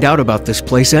find out about this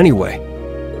place anyway?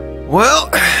 Well,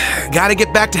 gotta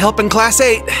get back to helping Class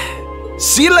 8.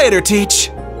 See you later, Teach.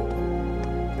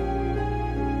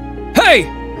 Hey!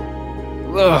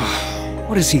 Ugh,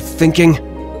 what is he thinking?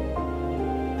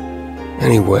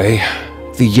 Anyway,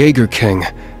 the Jaeger King.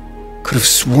 Could have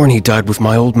sworn he died with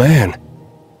my old man.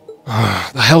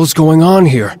 The hell's going on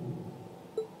here?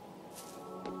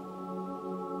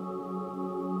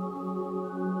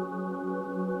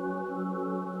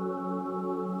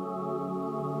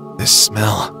 This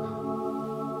smell.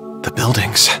 The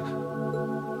buildings.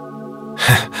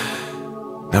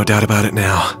 No doubt about it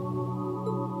now.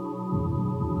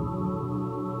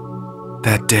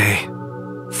 That day,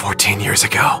 14 years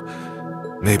ago.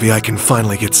 Maybe I can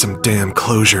finally get some damn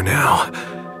closure now.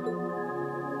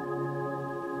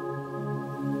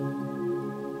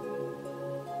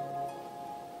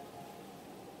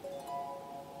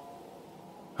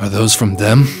 Are those from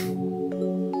them?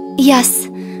 Yes.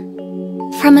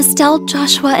 From Estelle,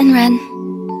 Joshua, and Ren.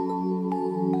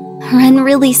 Ren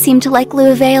really seemed to like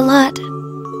Louvet a lot,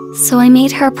 so I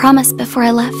made her a promise before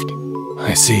I left.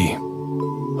 I see.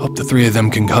 Hope the three of them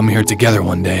can come here together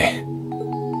one day.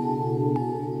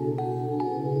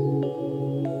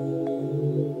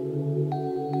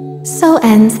 So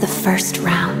ends the first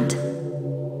round.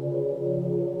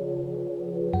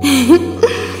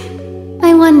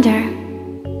 I wonder,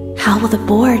 how will the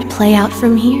board play out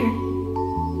from here?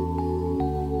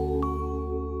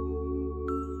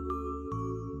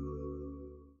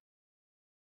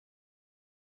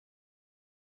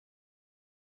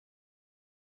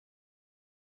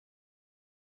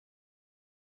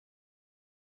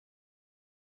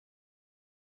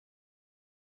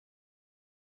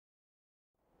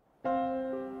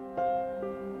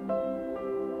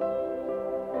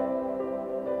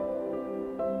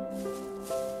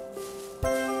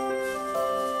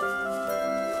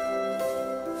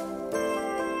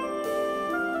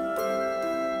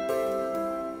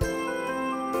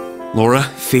 Laura,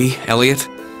 Fee, Elliot,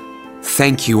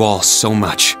 thank you all so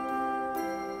much.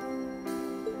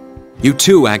 You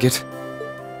too, Agate.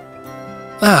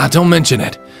 Don't mention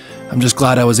it. I'm just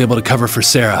glad I was able to cover for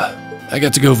Sarah. I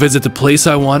got to go visit the place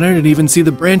I wanted and even see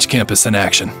the branch campus in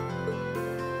action.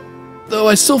 Though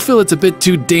I still feel it's a bit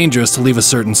too dangerous to leave a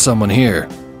certain someone here.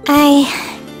 I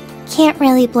can't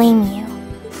really blame you.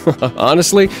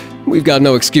 Honestly, we've got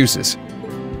no excuses.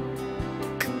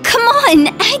 Come on,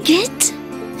 Agate!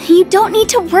 You don't need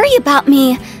to worry about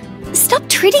me. Stop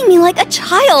treating me like a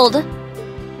child.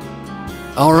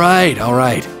 Alright.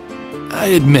 I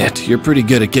admit, you're pretty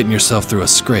good at getting yourself through a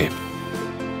scrape.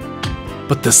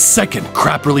 But the second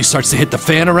crap really starts to hit the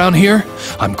fan around here,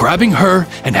 I'm grabbing her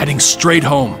and heading straight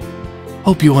home.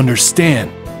 Hope you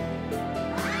understand.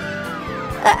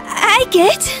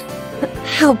 Agate?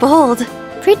 How bold.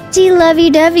 Pretty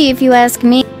lovey-dovey if you ask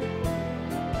me.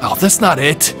 Oh, that's not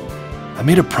it. I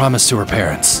made a promise to her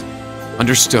parents.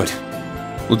 Understood.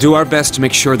 We'll do our best to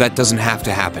make sure that doesn't have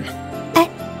to happen.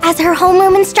 As her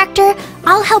homeroom instructor,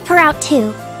 I'll help her out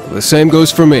too. The same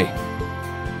goes for me.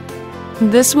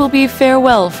 This will be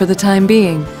farewell for the time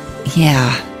being.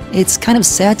 Yeah, it's kind of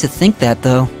sad to think that,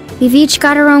 though. We've each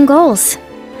got our own goals.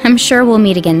 I'm sure we'll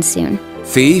meet again soon.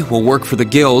 Fee will work for the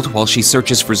guild while she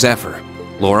searches for Zephyr.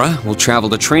 Laura will travel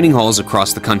to training halls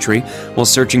across the country while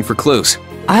searching for clues.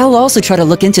 I'll also try to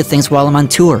look into things while I'm on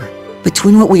tour.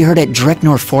 Between what we heard at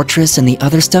Dreknor Fortress and the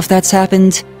other stuff that's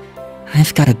happened,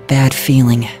 I've got a bad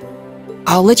feeling.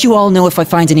 I'll let you all know if I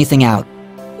find anything out.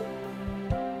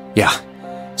 Yeah,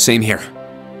 same here.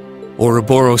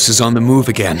 Ouroboros is on the move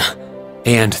again,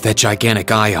 and that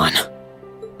gigantic ion.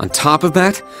 On top of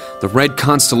that, the Red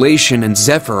Constellation and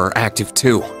Zephyr are active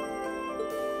too.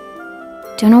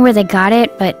 Don't know where they got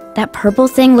it, but that purple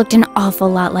thing looked an awful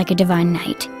lot like a Divine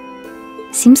Knight.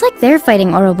 Seems like they're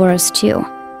fighting Ouroboros too.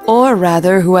 Or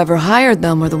rather, whoever hired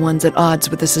them are the ones at odds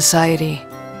with the Society.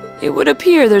 It would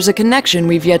appear there's a connection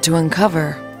we've yet to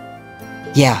uncover.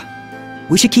 Yeah,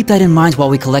 we should keep that in mind while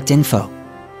we collect info.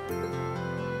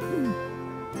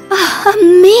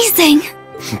 Amazing!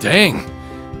 Dang.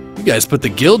 You guys put the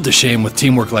guild to shame with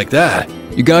teamwork like that.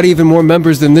 You got even more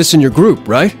members than this in your group,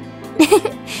 right?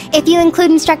 If you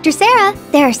include Instructor Sarah,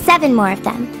 there are 7 more of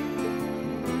them.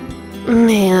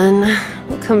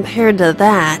 Man, compared to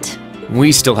that...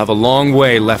 We still have a long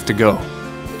way left to go.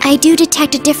 I do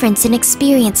detect a difference in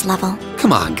experience level.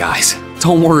 Come on, guys.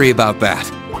 Don't worry about that.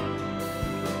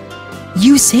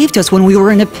 You saved us when we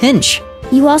were in a pinch.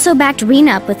 You also backed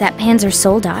Rena up with that Panzer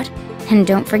Soldat. And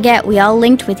don't forget, we all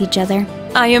linked with each other.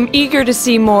 I am eager to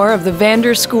see more of the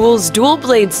Vander School's dual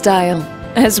blade style,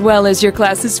 as well as your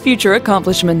class's future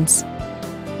accomplishments.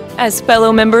 As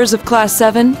fellow members of Class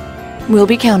 7, we'll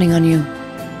be counting on you.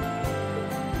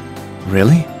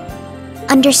 Really?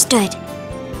 Understood.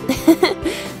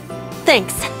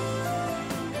 Thanks.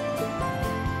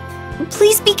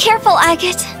 Please be careful,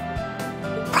 Agate.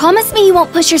 Promise me you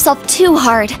won't push yourself too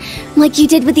hard, like you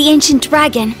did with the ancient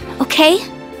dragon, okay?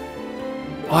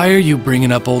 Why are you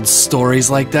bringing up old stories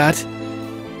like that?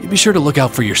 You be sure to look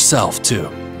out for yourself, too.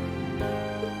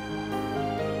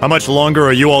 How much longer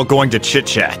are you all going to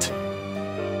chit-chat?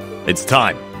 It's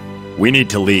time. We need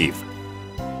to leave.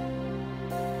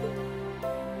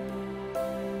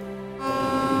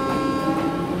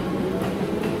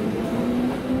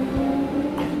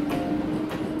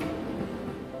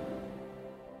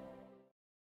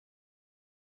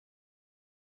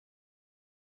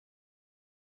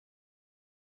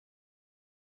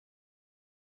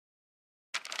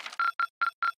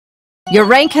 Your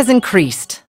rank has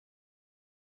increased.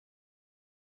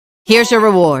 Here's your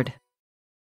reward.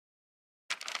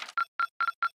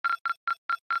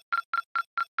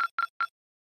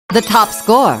 The top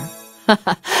score.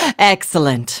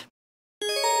 Excellent.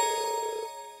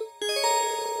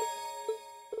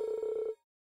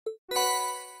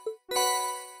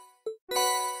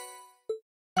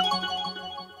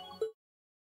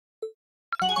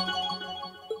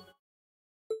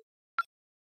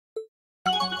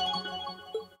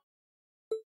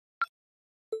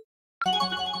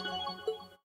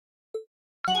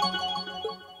 You